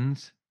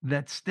ones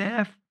that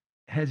staff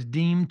has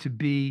deemed to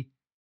be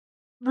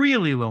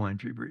really low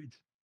entry breeds,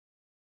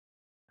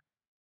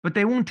 but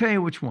they won't tell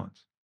you which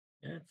ones.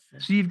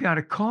 That's So you've got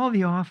to call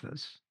the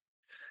office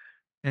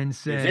and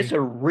Is this say, a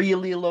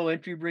really low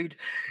entry breed?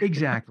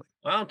 exactly.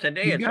 Well,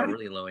 today You've it's a got to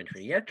really low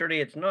entry. Yesterday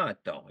it's not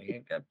though.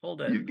 You got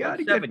pulled a you've got pulled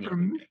to get 7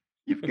 yesterday.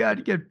 you've got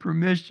to get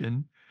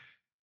permission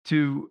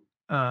to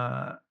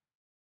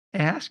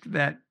ask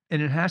that,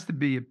 and it has to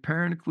be a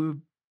parent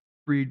include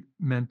breed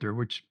mentor,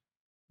 which,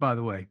 by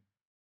the way,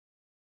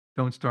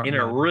 don't start In me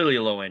a on this, really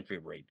low entry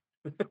breed.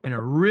 and a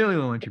really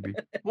low entry breed,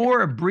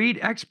 or a breed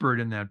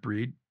expert in that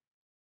breed,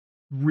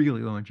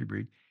 really low entry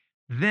breed.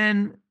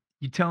 Then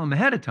you tell them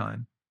ahead of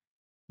time.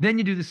 Then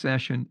you do the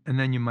session, and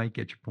then you might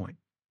get your point.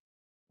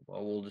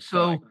 Well, we'll decide.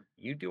 So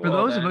You do for all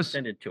those of that, us,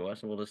 send it to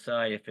us, and we'll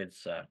decide if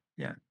it's,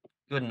 yeah.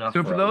 good enough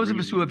So for for a those of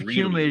us who really, have really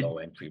accumulated low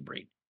entry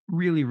breed.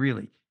 really,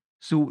 really,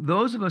 so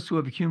those of us who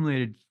have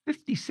accumulated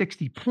 50,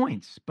 60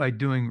 points by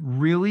doing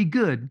really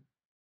good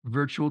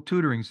virtual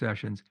tutoring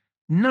sessions,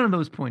 none of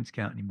those points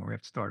count anymore. We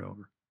have to start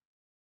over.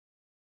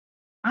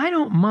 I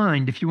don't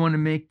mind if you want to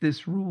make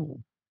this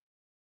rule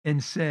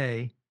and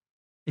say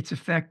it's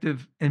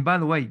effective. And by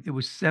the way, it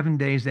was 7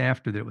 days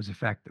after that it was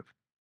effective.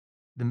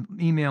 The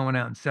email went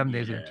out and 7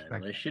 days later it's Yeah,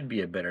 effective. there should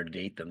be a better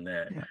date than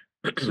that.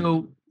 Yeah.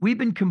 So we've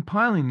been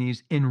compiling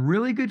these in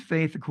really good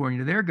faith according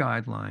to their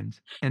guidelines,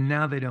 and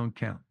now they don't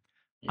count.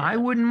 I Yeah,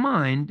 wouldn't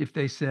mind if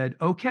they said,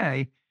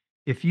 okay,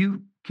 if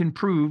you can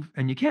prove,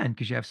 and you can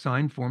because you have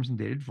signed forms and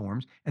dated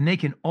forms, and they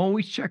can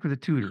always check with the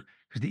tutor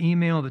because the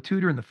email of the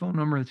tutor and the phone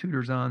number of the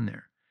tutor is on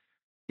there.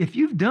 If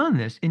you've done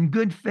this in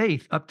good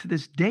faith up to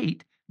this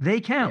date, they yeah.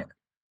 count.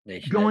 They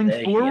Going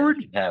they forward,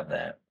 should have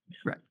that.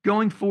 right.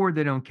 Going forward,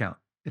 they don't count.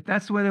 If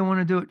that's the way they want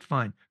to do it,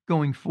 fine.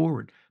 Going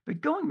forward. But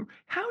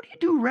how do you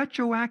do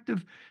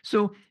retroactive?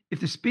 So if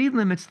the speed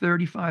limit's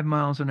 35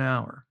 miles an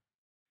hour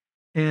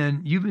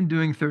and you've been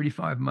doing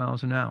 35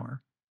 miles an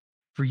hour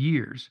for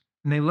years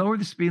and they lower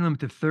the speed limit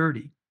to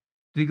 30, do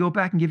they go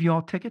back and give you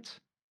all tickets?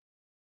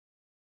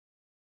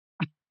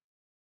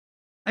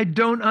 I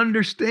don't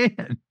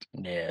understand.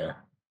 Yeah.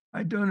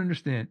 I don't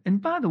understand.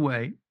 And by the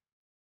way,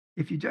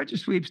 if you judge a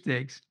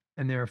sweepstakes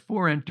and there are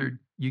four entered,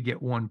 you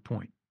get 1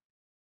 point.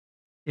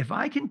 If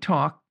I can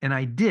talk, and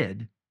I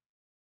did,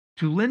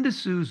 to Linda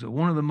Souza,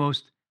 one of the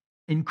most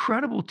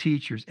incredible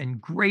teachers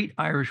and great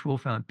Irish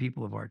Wolfhound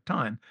people of our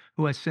time,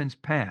 who has since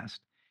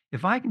passed.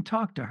 If I can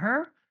talk to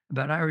her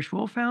about Irish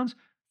Wolfhounds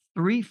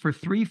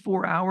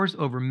 4 hours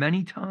over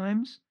many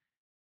times,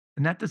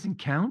 and that doesn't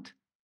count,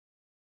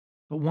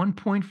 but 1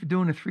 point for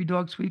doing a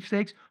three-dog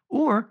sweepstakes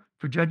or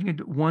for judging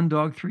one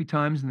dog three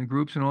times in the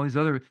groups and all these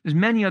other, there's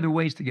many other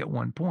ways to get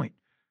 1 point.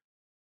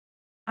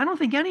 I don't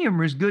think any of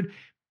them are as good.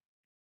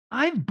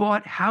 I've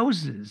bought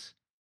houses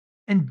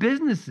and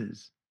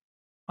businesses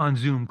on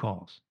Zoom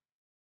calls.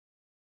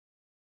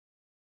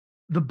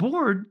 The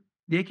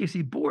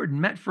AKC board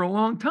met for a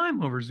long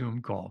time over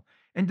Zoom call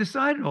and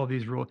decided all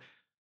these rules.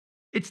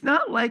 It's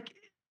not like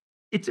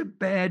it's a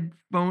bad,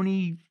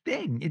 phony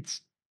thing.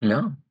 It's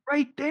No.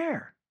 right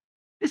there.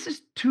 This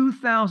is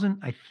 2000,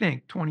 I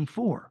think,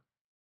 24.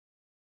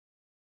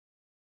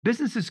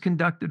 Business is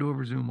conducted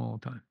over Zoom all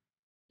the time.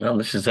 Well,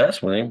 this is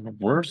us, man.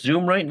 We're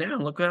Zoom right now.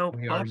 Look how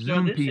We are popular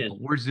Zoom this is. people.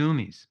 We're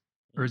Zoomies.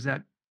 Or is Mhm.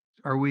 that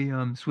are we,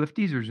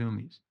 Swifties or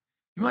Zoomies?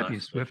 You I'm might not be a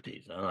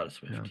Swiftie. Swifties. I'm not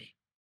a No, Swiftie.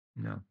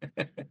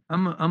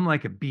 no. I'm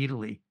like a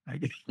Beatley, I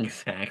guess.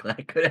 Exactly.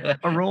 A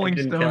I Rolling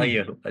couldn't tell Stony.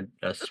 you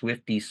a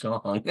Swiftie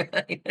song.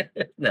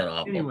 That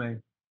awful. Anyway,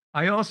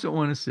 I also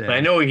wanna I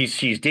say know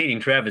she's dating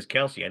Travis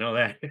Kelce. I know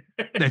that.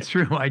 that's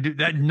true. I do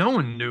that no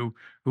one knew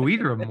who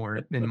either of them were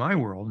in my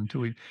world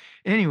until we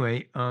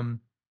anyway,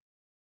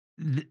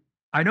 th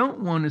I don't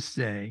wanna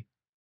say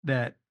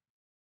that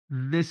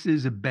this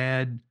is a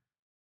bad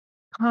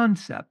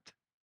concept.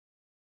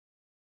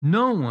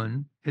 No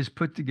one has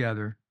put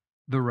together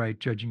the right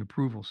judging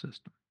approval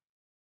system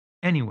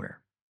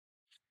anywhere.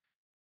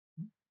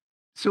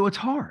 So it's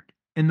hard.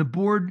 And the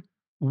board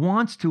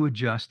wants to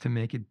adjust to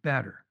make it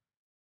better.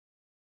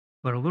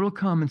 But a little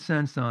common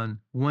sense on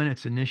when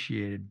it's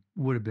initiated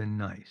would have been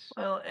nice.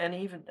 Well, and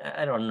even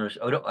I don't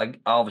understand.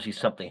 Obviously,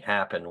 something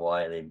happened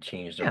why they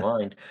changed their Yeah.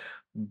 mind.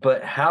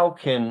 But how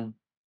can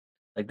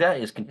like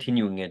that is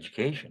continuing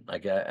education.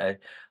 Like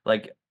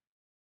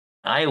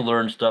I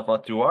learn stuff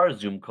out through our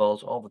Zoom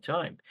calls all the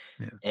time,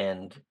 Yeah.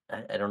 and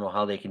I don't know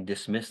how they can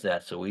dismiss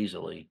that so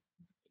easily.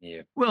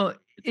 Yeah, Well, it's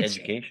it's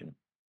education.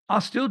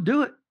 I'll still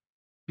do it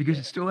because Yeah,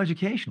 it's still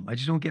educational. I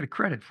just don't get a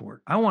credit for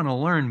it. I want to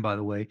learn, by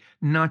the way,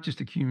 not just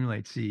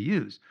accumulate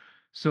CEUs.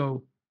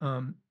 So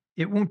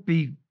it won't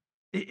be.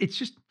 It's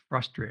just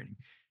frustrating,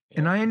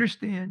 and yeah. I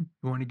understand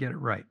you want to get it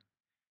right.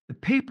 The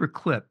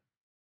paperclip,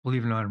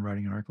 believe it or not, I'm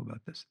writing an article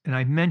about this, and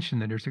I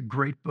mentioned that there's a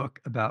great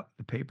book about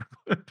the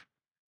paperclip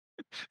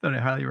that I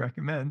highly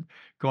recommend,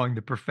 calling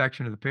 "The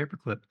Perfection of the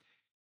Paperclip."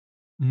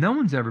 No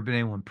one's ever been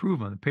able to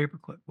improve on the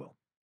paperclip, Will,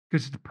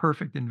 because it's the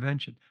perfect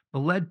invention. The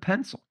lead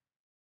pencil,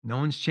 no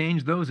one's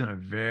changed those in a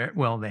very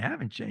well, they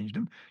haven't changed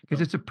them because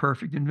No, it's a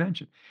perfect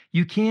invention.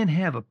 You can't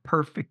have a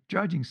perfect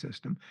judging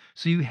system,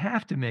 so you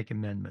have to make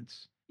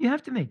amendments. You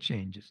have to make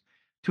changes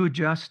to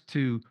adjust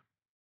to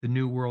the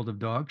new world of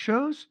dog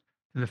shows,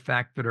 to the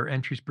fact that our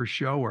entries per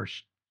show are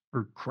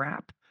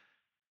crap.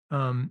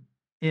 Um,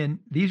 and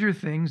these are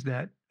things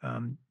that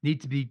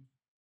need to be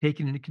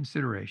taken into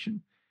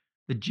consideration.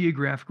 The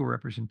geographical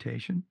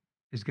representation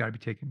has got to be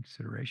taken into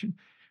consideration.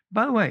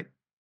 By the way,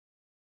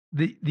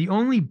 the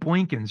only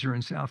Boinkins are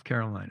in South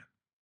Carolina.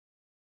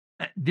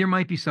 There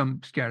might be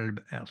some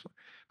scattered elsewhere,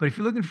 but if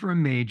you're looking for a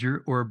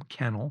major or a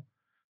kennel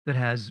that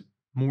has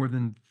more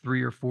than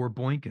 3 or 4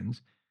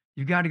 Boinkins,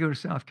 you've got to go to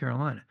South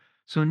Carolina.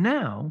 So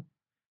now,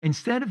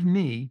 instead of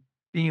me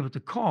being able to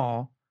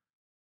call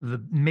the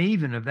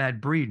maven of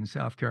that breed in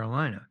South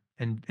Carolina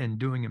and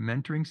doing a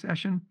mentoring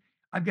session,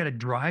 I've got to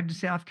drive to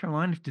South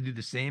Carolina to do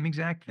the same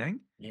exact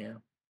thing. yeah,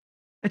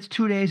 That's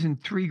 2 days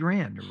and 3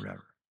 grand or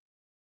whatever.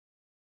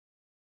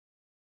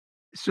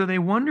 So they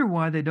wonder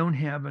why they don't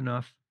have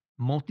enough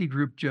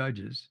multi-group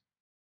judges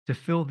to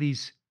fill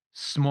these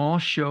small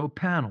show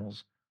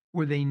panels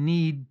where they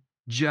need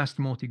just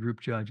multi-group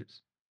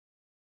judges.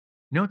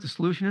 You know what the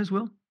solution is,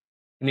 Will?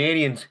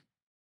 Canadians.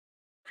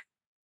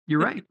 You're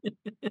right.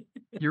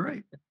 You're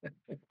right.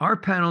 Our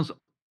panels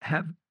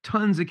have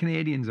tons of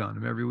Canadians on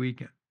them every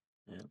weekend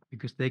Yeah.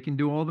 because they can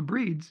do all the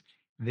breeds.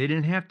 They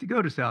didn't have to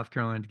go to South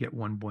Carolina to get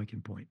one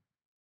Boykin point.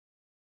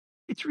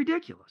 It's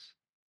ridiculous,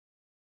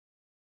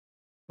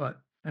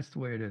 but that's the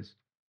way it is.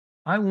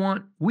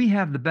 We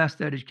have the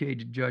best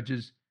educated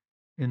judges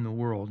in the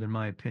world, in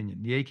my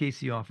opinion. The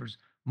AKC offers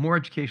more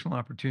educational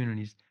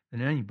opportunities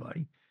than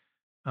anybody.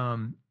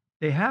 Um,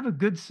 they have a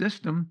good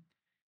system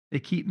they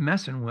keep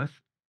messing with,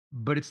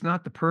 but it's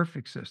not the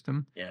perfect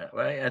system. Yeah,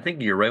 well, I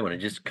think you're right when it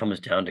just comes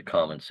down to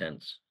common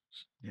sense.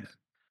 Yeah.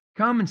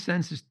 Common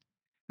sense is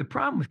the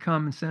problem with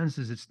common sense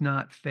is it's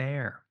not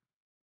fair,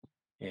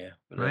 Yeah,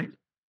 but right?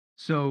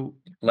 So,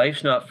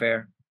 life's not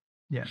fair.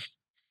 yeah,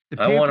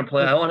 the I want to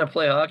play. paperclip. I want to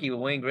play hockey with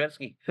Wayne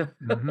Gretzky.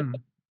 Mhm. I'm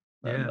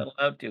Yeah, not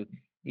allowed to.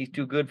 He's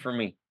too good for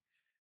me.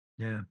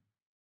 yeah.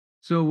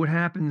 So what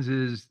happens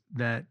is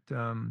that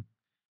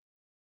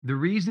the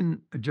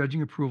reason a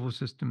judging approval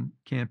system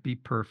can't be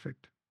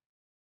perfect,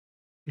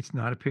 it's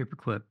not a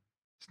paperclip,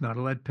 it's not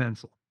a lead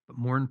pencil, but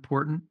more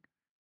important,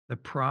 the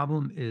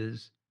problem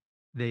is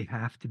they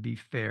have to be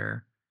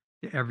fair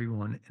to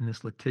everyone in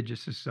this litigious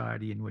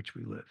society in which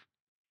we live.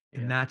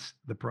 And Yeah, that's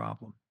the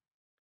problem.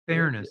 it is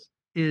Fairness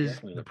is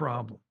definitely the the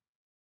problem. problem.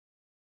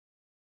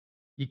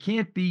 You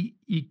can't be,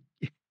 you,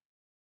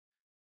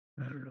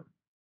 I don't know.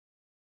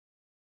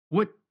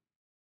 What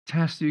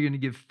test are you going to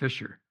give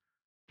Fisher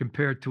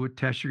compared to a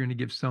test you're going to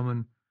give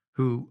someone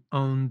who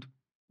owned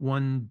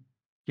one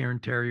Cairn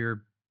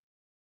Terrier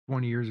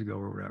 20 years ago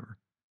or whatever?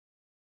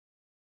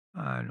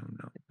 I don't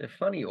know. A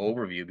funny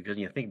overview because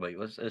you think about it.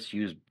 Let's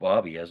use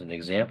Bobby as an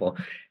example.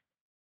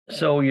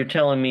 So you're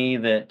telling me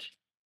that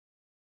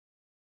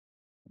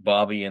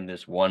Bobby and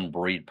this one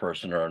breed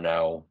person are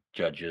now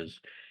judges,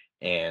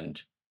 and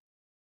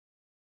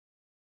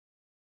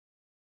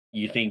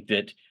you think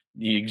that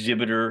the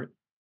exhibitor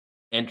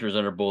enters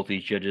under both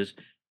these judges,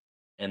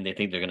 and they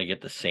think they're gonna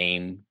get the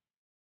same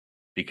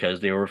because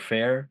they were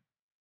fair,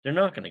 they're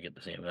not gonna get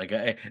the same. Like,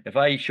 if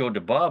I showed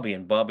to Bobby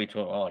and Bobby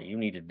told, "Oh, you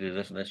need to do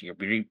this and this in your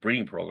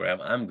breeding program,"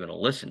 I'm gonna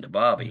listen to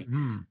Bobby.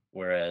 Mhm.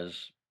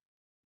 Whereas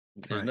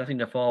there's Right. nothing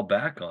to fall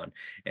back on.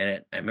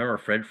 And I remember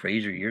Fred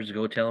Fraser years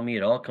ago telling me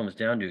it all comes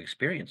down to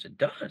experience. It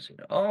does. It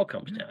all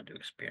comes Yep. down to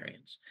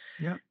experience.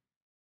 Yep.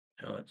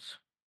 It's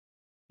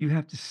You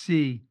have to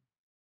see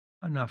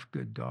enough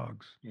good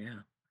dogs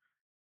yeah.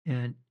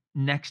 and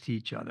next to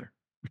each other,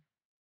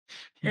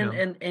 you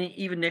And know?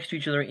 even next to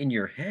each other in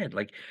your head.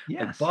 Like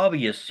Yes.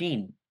 Bobby has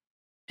seen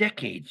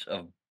decades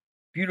of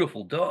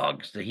beautiful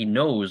dogs that he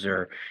knows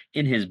are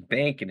in his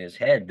bank in his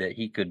head that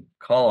he could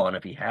call on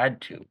if he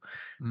had to.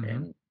 Mhm.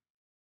 And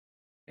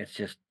it's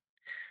just,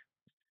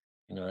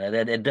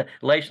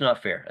 life's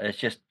not fair.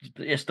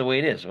 It's the way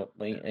it is.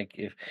 Like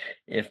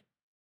if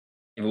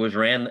it was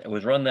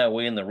run that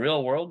way in the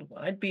real world,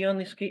 I'd be on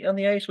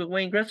the ice with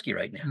Wayne Gretzky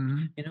right now,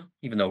 Mhm.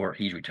 even though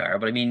he's retired.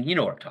 But I mean, you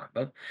know what I'm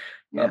talking about.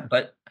 Yeah.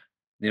 But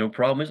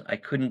problem is I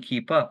couldn't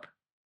keep up.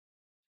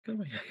 I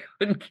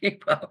couldn't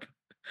keep up.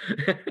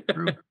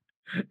 True.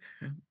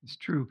 It's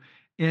true.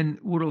 And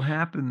what'll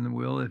happen,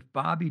 Will, if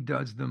Bobby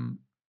does them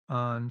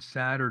on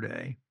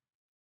Saturday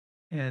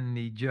and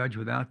the judge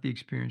without the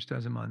experience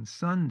does them on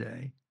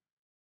Sunday,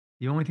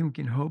 the only thing we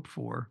can hope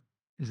for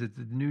is that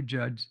the new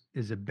judge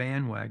is a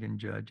bandwagon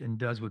judge and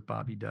does what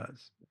Bobby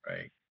does.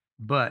 Right.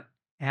 But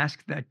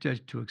ask that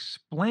judge to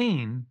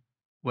explain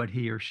what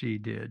he or she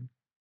did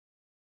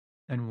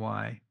and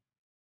why.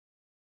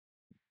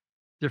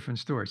 Different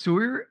story. So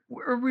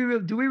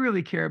do we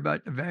really care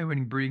about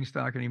evaluating breeding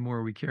stock anymore?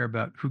 Or we care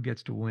about who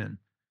gets to win?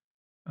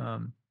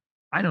 Um,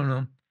 I don't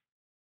know.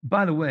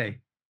 By the way,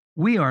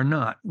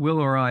 Will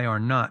or I are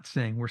not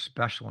saying we're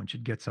special and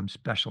should get some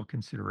special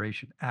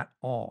consideration at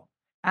all.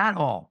 At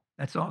all.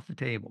 That's off the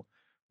table.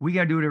 We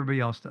got to do what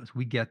everybody else does.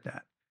 We get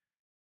that.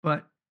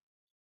 But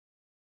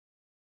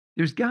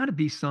there's got to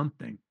be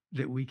something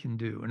that we can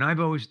do. And I've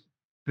always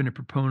been a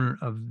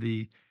proponent of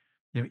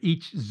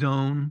each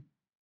zone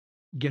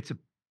gets a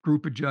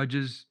group of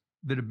judges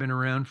that have been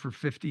around for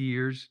 50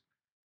 years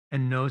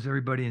and knows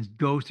everybody and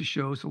goes to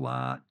shows a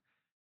lot.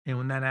 And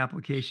when that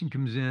application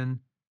comes in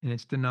and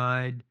it's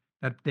denied,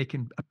 that they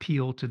can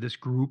appeal to this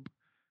group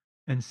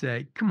and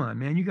say, "Come on,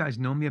 man, you guys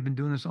know me. I've been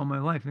doing this all my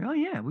life." And, "Oh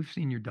yeah, we've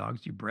seen your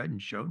dogs you bred and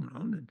showed and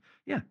owned. And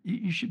yeah,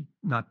 you should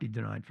not be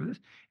denied for this."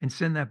 And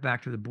send that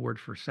back to the board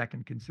for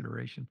second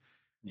consideration.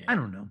 I Yeah.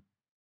 don't know.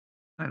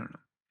 I don't know.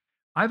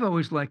 I've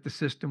always liked the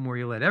system where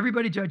you let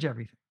everybody judge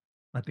everything.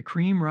 Let the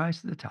cream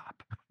rise to the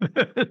top.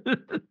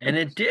 And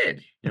it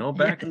did.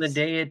 Back in the Yes.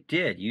 day, it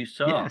did. You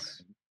saw.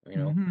 Yes. You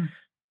know. Mhm.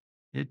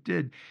 It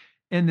did.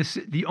 And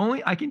the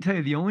only I can tell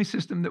you the only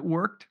system that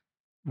worked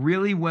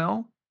really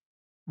well,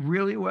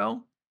 really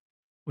well,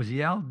 was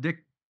the Al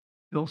Dick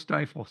Bill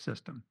Stifle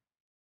system,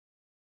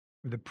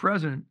 where the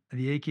president of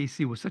the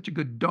AKC was such a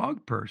good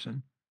dog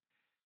person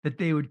that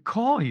they would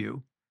call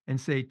you and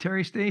say,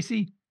 "Terry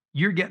Stacy,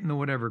 you're getting the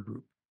whatever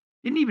group."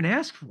 Didn't even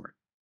ask for it.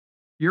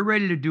 "You're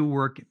ready to do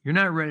work. You're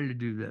not ready to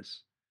do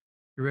this.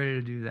 You're ready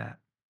to do that."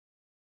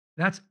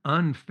 That's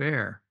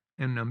unfair,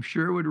 and I'm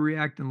sure it would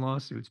react in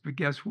lawsuits, but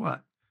guess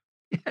what?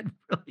 We had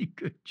really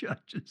good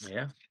judges.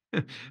 Yeah.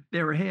 Mhm.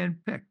 They were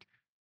handpicked.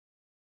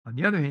 On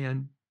the other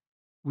hand,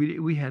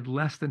 we had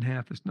less than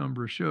half this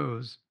number of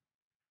shows,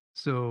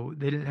 so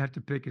they didn't have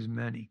to pick as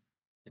many.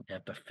 Didn't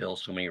have to fill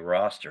so many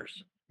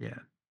rosters. Yeah,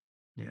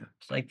 yeah.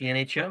 It's like the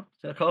NHL. Is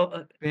that called?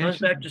 Comes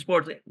back to Expansion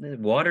sports.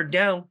 Watered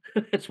down.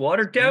 It's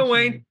watered down, expansion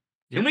Wayne. league.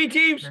 Too Yep, many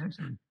teams.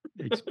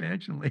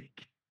 expansion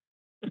league.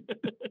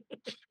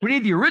 We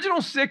need the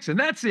original 6, and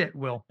that's it,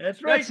 Will. That's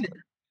That's right. it.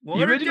 The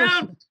Watered original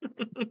down.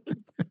 6.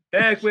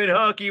 Back when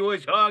hockey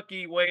was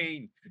hockey,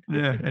 Wayne.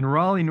 Yeah, and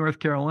Raleigh, North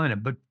Carolina.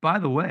 But by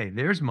the way,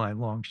 there's my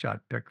long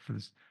shot pick for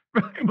this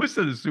almost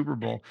said the Super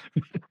Bowl,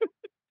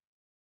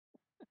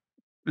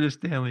 for the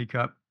Stanley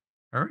Cup.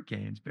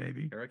 Hurricanes,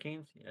 baby.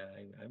 Hurricanes? Yeah,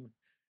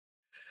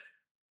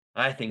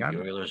 I think Got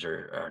the it. Oilers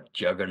are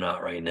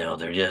juggernaut right now.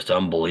 They're just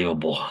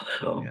unbelievable.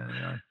 So Yeah, they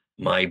are.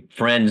 my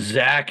friend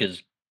Zach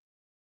is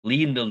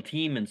leading the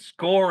team in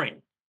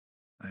scoring.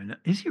 I know.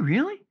 Is he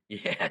really?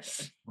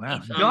 Yes, Wow.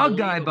 he's Dog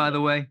guy, by the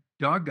unbelievable. way.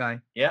 Dog guy.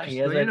 Yeah, he Just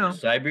so has you a know.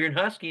 Siberian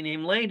Husky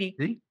named Lady,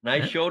 See? and I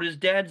Yeah, showed his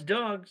dad's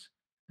dogs.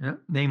 yeah.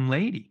 Named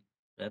Lady.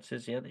 That's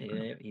his, yeah.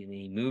 Wow.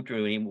 He moved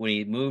when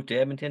he moved to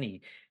Edmonton.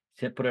 He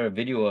put out a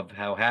video of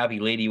how happy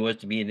Lady was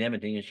to be in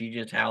Edmonton, and she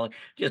just howling,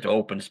 just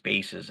open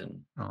spaces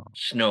and Oh,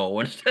 snow,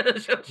 and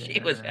so she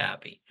was yeah.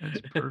 happy.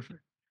 That's perfect.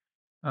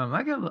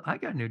 I got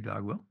a new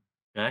dog, Will.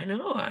 I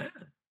know.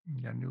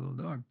 Got a new little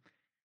dog.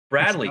 It's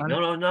Bradley, not no,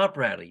 a no, not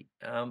Bradley.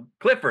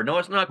 Clifford, no,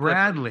 it's not Clifford.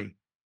 Bradley.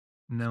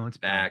 No, it's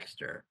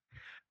Baxter.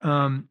 Baxter.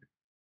 Um,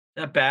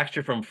 That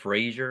Baxter from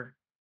Frasier.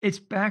 it's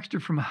Baxter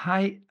from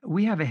High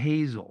we have a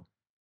Hazel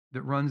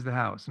that runs the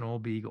house, an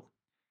old beagle.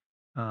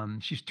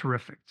 She's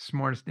terrific.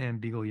 Smartest damn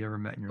beagle you ever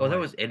met in your Oh, that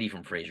life. was Eddie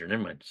from Frasier.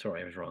 Never mind.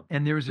 Sorry, I was wrong.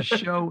 And there was a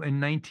show in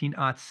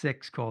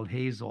 1906 called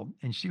Hazel,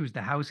 and she was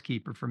the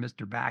housekeeper for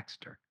Mr.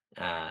 Baxter.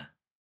 Ah,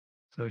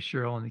 So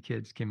Cheryl and the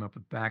kids came up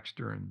with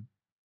Baxter and,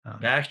 um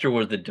Baxter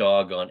was the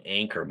dog on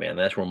Anchor, man.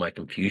 That's where my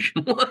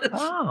confusion was.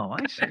 oh,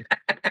 I see.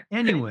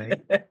 Anyway,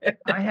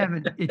 I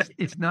haven't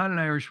it's not an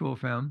Irish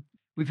Wolfhound.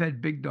 We've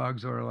had big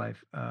dogs all our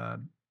life,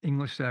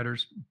 English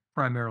setters,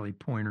 primarily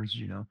pointers,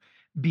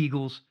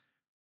 beagles,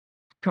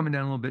 coming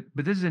down a little bit,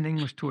 but this is an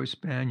English toy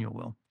spaniel,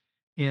 Will,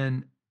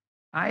 and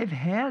I've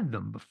had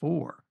them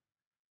before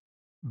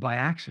by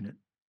accident.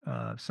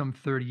 Some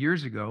 30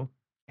 years ago,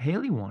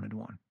 Haley wanted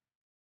one.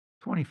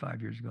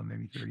 25 years ago,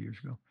 maybe 30 years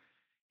ago.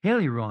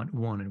 Haley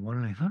wanted one,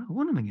 and I thought,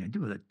 "What am I gonna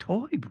do with a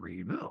toy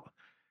breed? Ugh."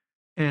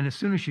 And as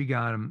soon as she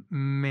got him,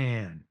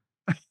 man,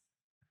 I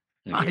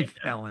Yeah,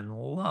 fell in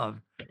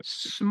love.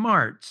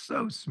 Smart,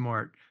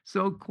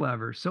 so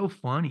clever, so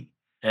funny.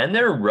 and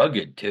they're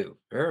rugged too.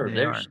 They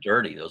They're are.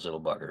 sturdy, those little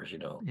buggers.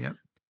 Yep.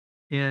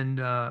 And,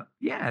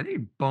 yeah, they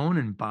bone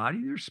and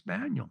body, they're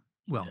spaniel.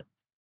 Yeah. Well,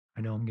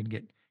 I know I'm gonna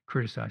get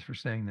criticized for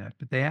saying that,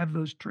 but they have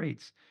those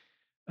traits.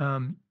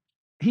 Um,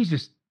 he's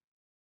just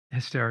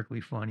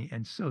hysterically funny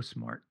and so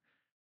smart.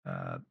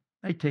 Uh,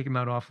 I take him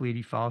out off lead.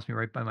 He follows me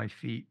right by my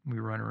feet. We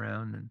run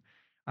around, and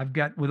I've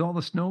got with all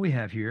the snow we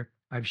have here.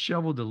 I've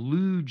shoveled a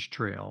luge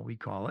trail, we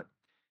call it.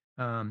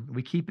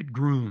 We keep it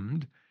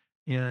groomed,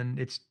 and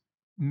it's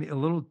a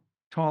little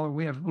taller.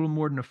 We have a little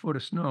more than a foot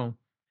of snow,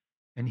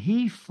 and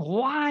he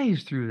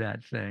flies through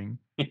that thing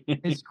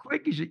as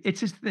quick as it's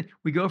his thing.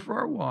 We go for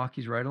our walk.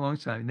 He's right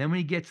alongside, and then when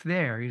he gets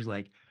there, he's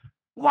like,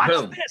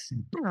 "What's Boom. this?"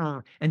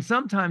 And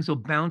sometimes he'll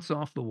bounce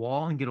off the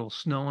wall and get a little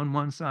snow on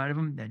one side of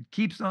him, then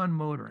keeps on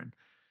motoring.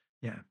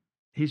 Yeah,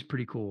 he's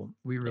pretty cool.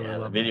 We really Yeah, the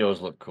love him. videos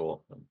look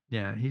cool.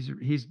 Yeah, he's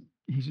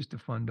just a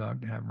fun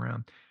dog to have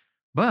around.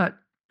 But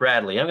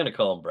Bradley, I'm gonna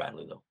call him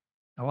Bradley, though.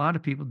 a lot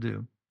of people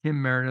do.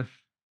 Him, Meredith,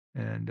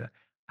 and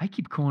I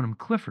keep calling him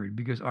Clifford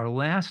because our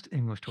last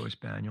English Toy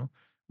Spaniel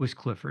was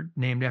Clifford,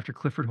 named after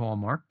Clifford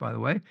Hallmark, by the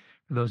way.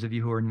 For those of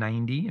you who are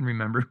 90 and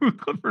remember who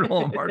Clifford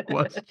Hallmark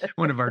was,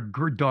 one of our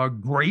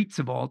dog greats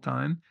of all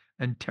time,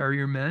 and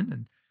terrier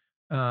men.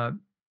 And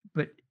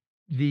but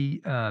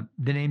the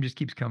name just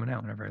keeps coming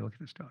out whenever I look at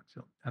this dog.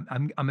 So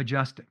I'm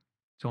adjusting.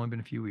 It's only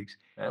been a few weeks.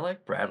 I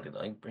like Bradley,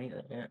 like,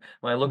 yeah.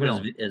 When I look at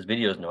Will his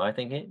videos now, I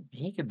think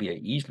he could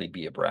easily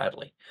be a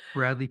Bradley.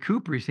 Bradley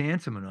Cooper is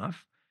handsome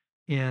enough,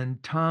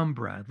 and Tom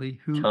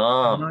Bradley, who, in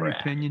Tom my Bradley.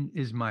 opinion,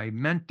 is my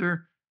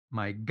mentor,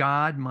 my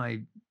god,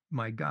 my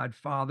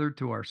godfather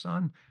to our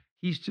son.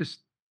 He's just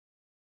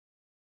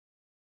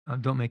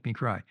don't make me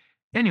cry.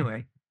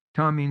 Anyway,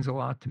 Tom means a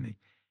lot to me.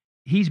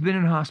 He's been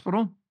in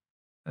hospital.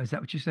 Is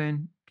that what you're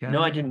saying, No, I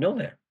Canada? didn't know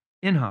that.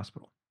 In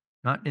hospital,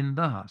 not in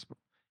the hospital.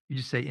 You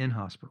just say in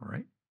hospital,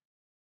 right?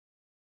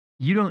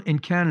 You don't in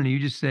Canada, you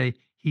just say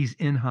he's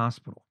in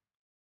hospital.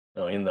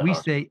 No, in the We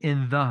say hospital.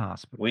 in the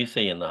hospital. We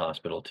say in the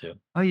hospital too.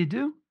 Oh, you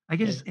do? I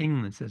guess Yeah. it's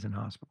England that says in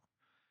hospital.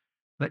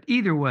 But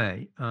either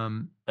way, I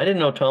didn't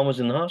know Tom was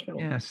in the hospital.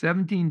 yeah,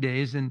 17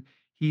 days and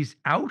he's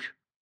out.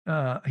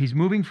 He's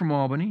moving from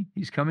Albany.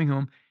 He's coming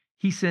home.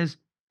 He says,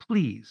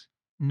 please,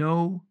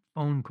 no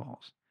phone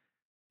calls.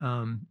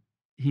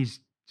 He's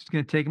it's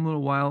going to take him a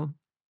little while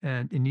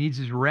and he needs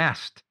his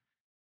rest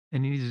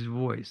and he needs his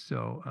voice.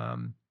 So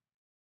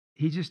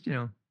he just,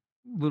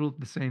 little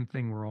the same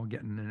thing we're all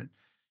getting in it.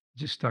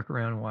 Just stuck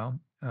around a while.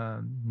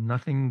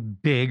 Nothing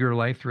big or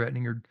life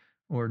threatening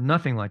or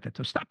nothing like that.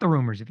 So stop the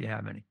rumors if you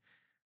have any.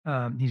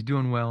 He's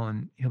doing well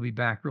and he'll be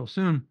back real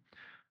soon,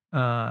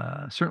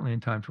 certainly in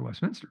time for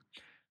Westminster.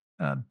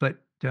 But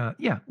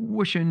yeah,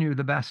 wishing you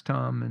the best,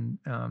 Tom,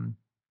 and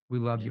we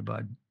love Yeah. you,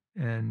 bud.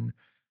 And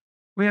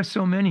we have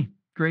so many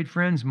great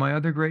friends. My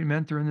other great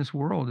mentor in this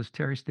world is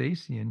Terry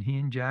Stacy, and he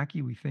and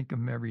Jackie, we think of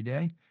him every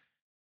day.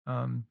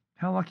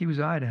 How lucky was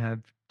I to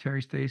have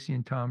Terry Stacy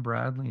and Tom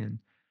Bradley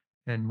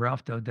and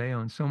Ralph Del Deo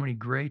and so many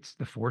greats,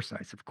 the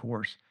Forsyths, of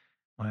course,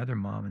 my other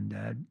mom and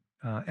dad,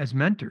 as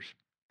mentors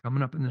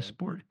coming up in this Yeah.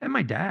 sport, and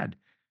my dad.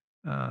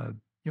 Uh,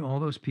 all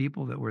those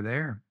people that were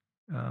there.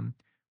 Um,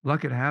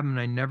 Lucky to have them, and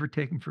I never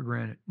take them for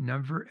granted.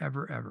 Never,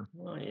 ever, ever.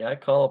 Well, yeah, I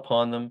call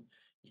upon them.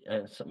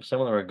 Some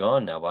of them are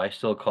gone now, but I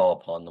still call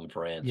upon them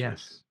for answers.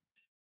 Yes,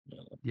 You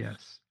know,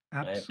 yes, I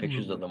have pictures of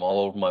absolutely. them all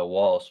over my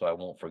wall, so I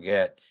won't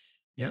forget.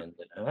 Yep.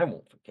 And I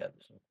won't forget.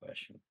 There's no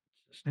question.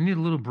 It's just, I need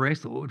a little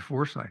bracelet. What would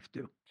Forsyth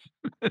do?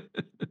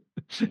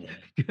 yeah.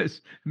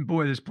 Because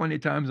boy, there's plenty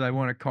of times I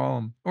want to call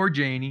him or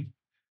Janie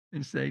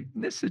and say,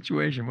 in this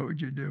situation, what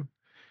would you do?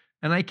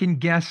 And I can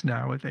guess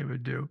now what they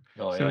would do.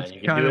 Oh So yeah, it's and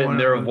you can kind do of it in one of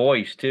their those.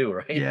 voice too,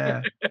 right?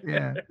 Yeah,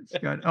 yeah, it's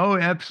got oh,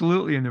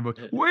 absolutely in their book.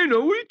 "Wait,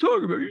 no, what are you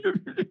talking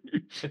about?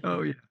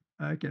 Oh, yeah,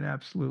 I can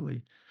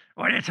absolutely.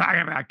 "What are you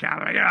talking about,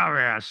 Calvin? Get over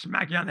here, I'll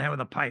smack you on the head with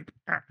a pipe."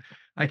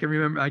 I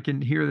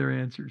can hear their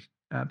answers,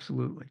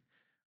 absolutely.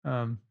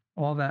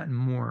 All that and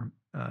more,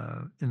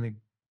 in the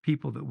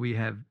people that we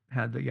have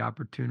had the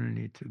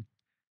opportunity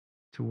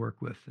to work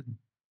with and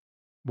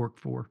work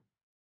for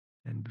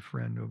and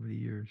befriend over the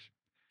years.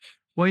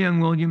 Well, young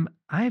William,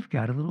 I've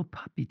got a little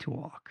puppy to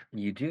walk.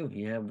 You do.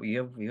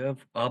 You have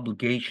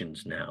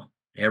obligations now.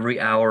 Every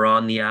hour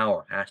on the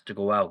hour has to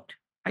go out.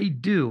 I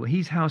do.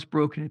 He's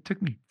housebroken. It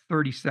took me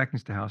 30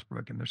 seconds to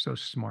housebroke him. They're so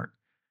smart.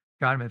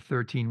 got him at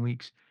 13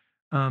 weeks.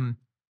 Um,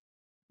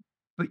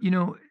 but, you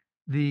know,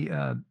 the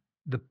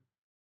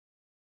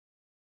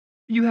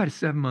you had a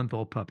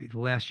 7-month-old puppy, the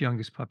last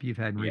youngest puppy you've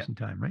had in Yeah. recent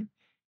time, right?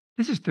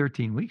 This is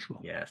 13 weeks, Will.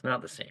 Yeah, it's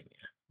not the same,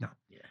 No.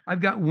 yeah. I've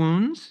got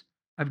wounds.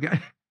 I've got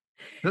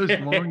those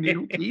long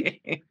needle teeth.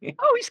 Yeah.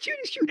 "Oh, he's cute,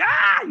 he's cute.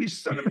 Ah, you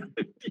son of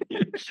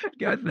a"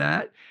 got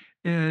that.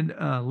 And,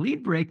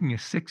 lead breaking a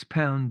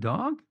 6-pound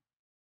dog,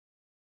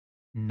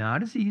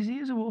 not as easy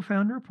as a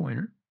wolfhound or a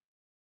pointer,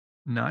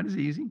 not as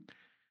easy.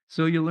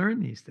 So you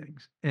learn these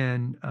things.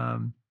 And,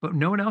 but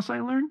know what else I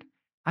learned?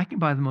 I can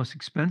buy the most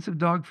expensive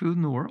dog food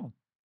in the world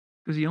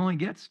because he only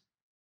gets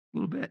a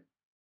little bit.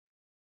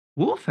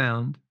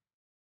 Wolfhound,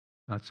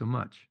 not so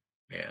much.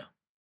 Yeah.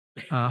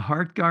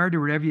 Heart guard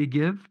or whatever you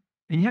give,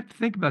 and you have to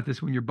think about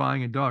this when you're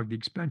buying a dog, the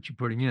expense you're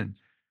putting in.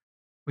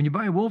 When you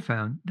buy a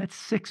wolfhound, that's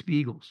 6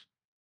 beagles.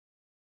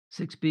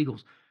 6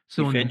 beagles. You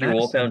So in the fed your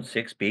wolfhound medicine,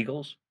 6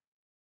 beagles?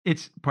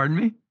 it's pardon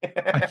me?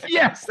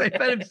 Yes, I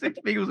fed him 6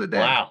 beagles a day.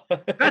 Wow.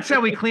 That's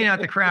how we clean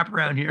out the crap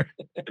around here.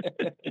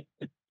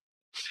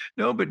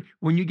 No, but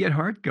when you get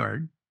heart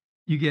guard,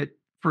 you get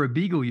for a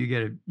beagle, you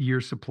get a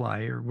year's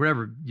supply or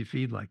whatever you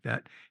feed like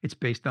that. It's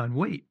based on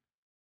weight.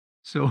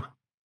 So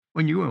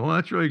when you go, well,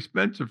 that's really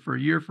expensive for a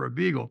year for a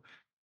beagle.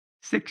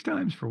 6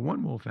 times for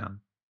 1 wolfhound.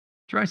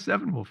 Try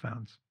 7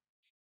 wolfhounds.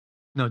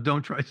 No,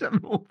 don't try 7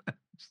 wolfhounds.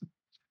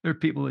 There are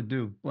people that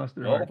do, bless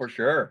their Oh, hearts. for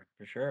sure,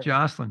 for sure.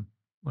 Jocelyn,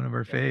 one of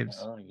our Yeah, faves,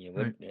 oh, you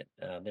right? wouldn't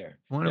they're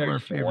One of they're our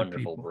just a favorite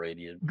wonderful people. breed,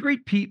 you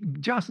Great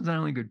Jocelyn's not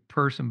only a good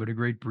person, but a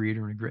great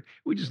breeder and a great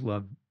we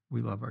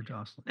love our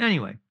Jocelyn.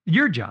 Anyway,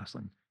 you're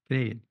Jocelyn,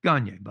 Canadian.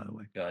 Gagne, by the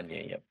way.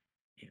 Gagne, yep.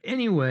 Yeah.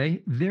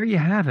 Anyway, there you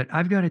have it.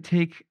 I've got to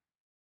take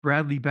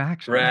Bradley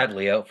Baxter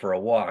Bradley out for a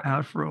walk,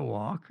 out for a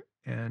walk,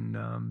 and,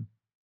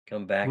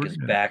 come back we're as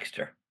gonna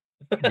Baxter.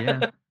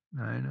 yeah,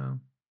 I know,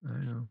 I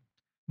know.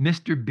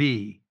 Mr.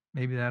 B,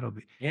 maybe that'll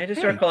be Yeah,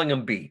 just start hey, calling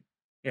him B.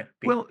 Yeah,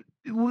 B. well,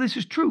 this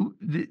is true.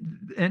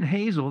 And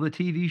Hazel, the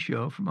TV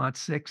show from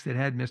 '06 that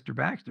had Mr.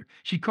 Baxter,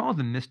 she called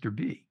him Mr.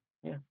 B.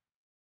 Yeah,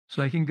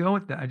 So I can go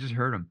with that. I just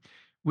heard him.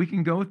 We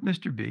can go with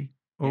Mr. B,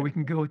 or yeah, we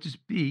can go with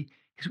just B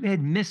because we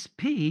had Miss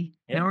P.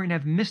 yeah. Now we're gonna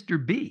have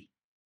Mr. B.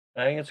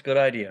 I think it's a good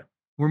idea.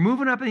 We're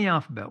moving up in the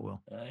alphabet,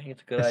 Will. I think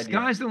it's a good The idea.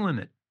 sky's the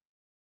limit.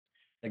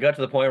 I got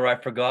to the point where I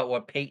forgot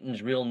what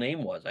Peyton's real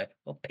name was.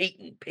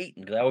 Peyton,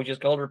 because I always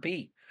just called her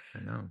P. I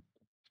know.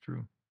 It's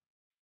true.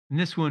 And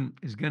this one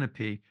is gonna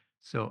pee,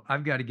 so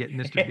I've got to get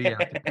Mr. B out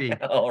to pee.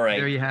 All There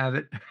right. you have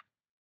it.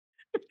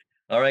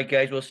 All right,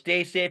 guys. Well,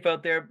 stay safe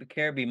out there.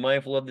 Be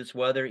mindful of this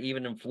weather.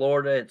 Even in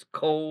Florida, it's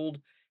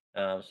cold.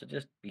 So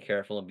just be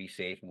careful and be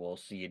safe, and we'll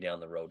see you down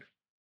the road.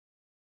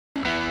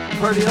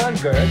 Party on,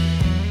 Greg.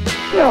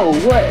 No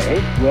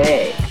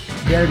way.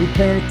 Better be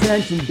paying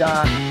attention,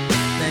 Doc.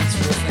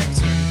 Thanks, Will.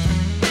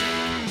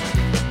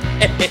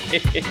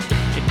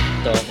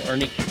 So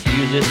Ernie can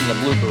use this in the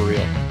blooper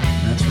reel.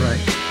 That's right.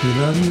 We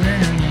love you,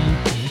 Ernie.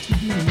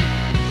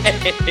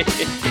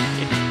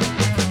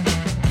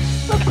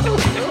 Yes,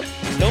 we do.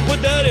 Don't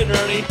put that in,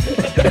 Ernie.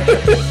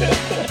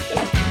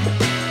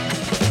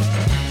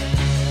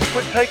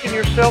 Quit taking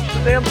yourself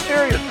so damn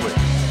seriously.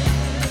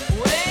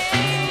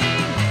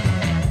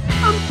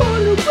 I'm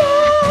gonna go.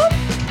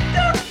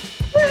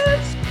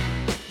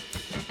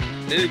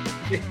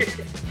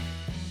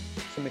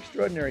 Some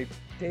extraordinary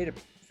data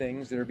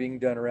things that are being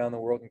done around the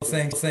world.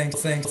 Thanks,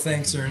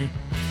 Ernie.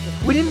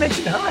 We didn't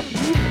mention hockey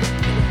either.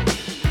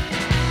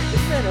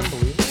 Isn't that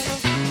unbelievable?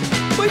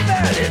 Put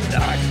that in,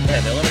 Doc.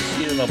 Yeah, now let me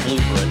see it in a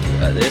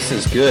blooper. This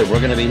is good. We're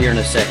going to be here in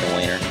a second,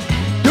 Wayner.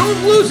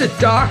 Don't lose it,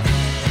 Doc.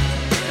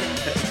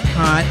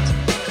 Hot.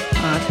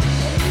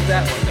 Use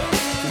that one,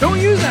 Doc. Don't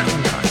use that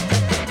one.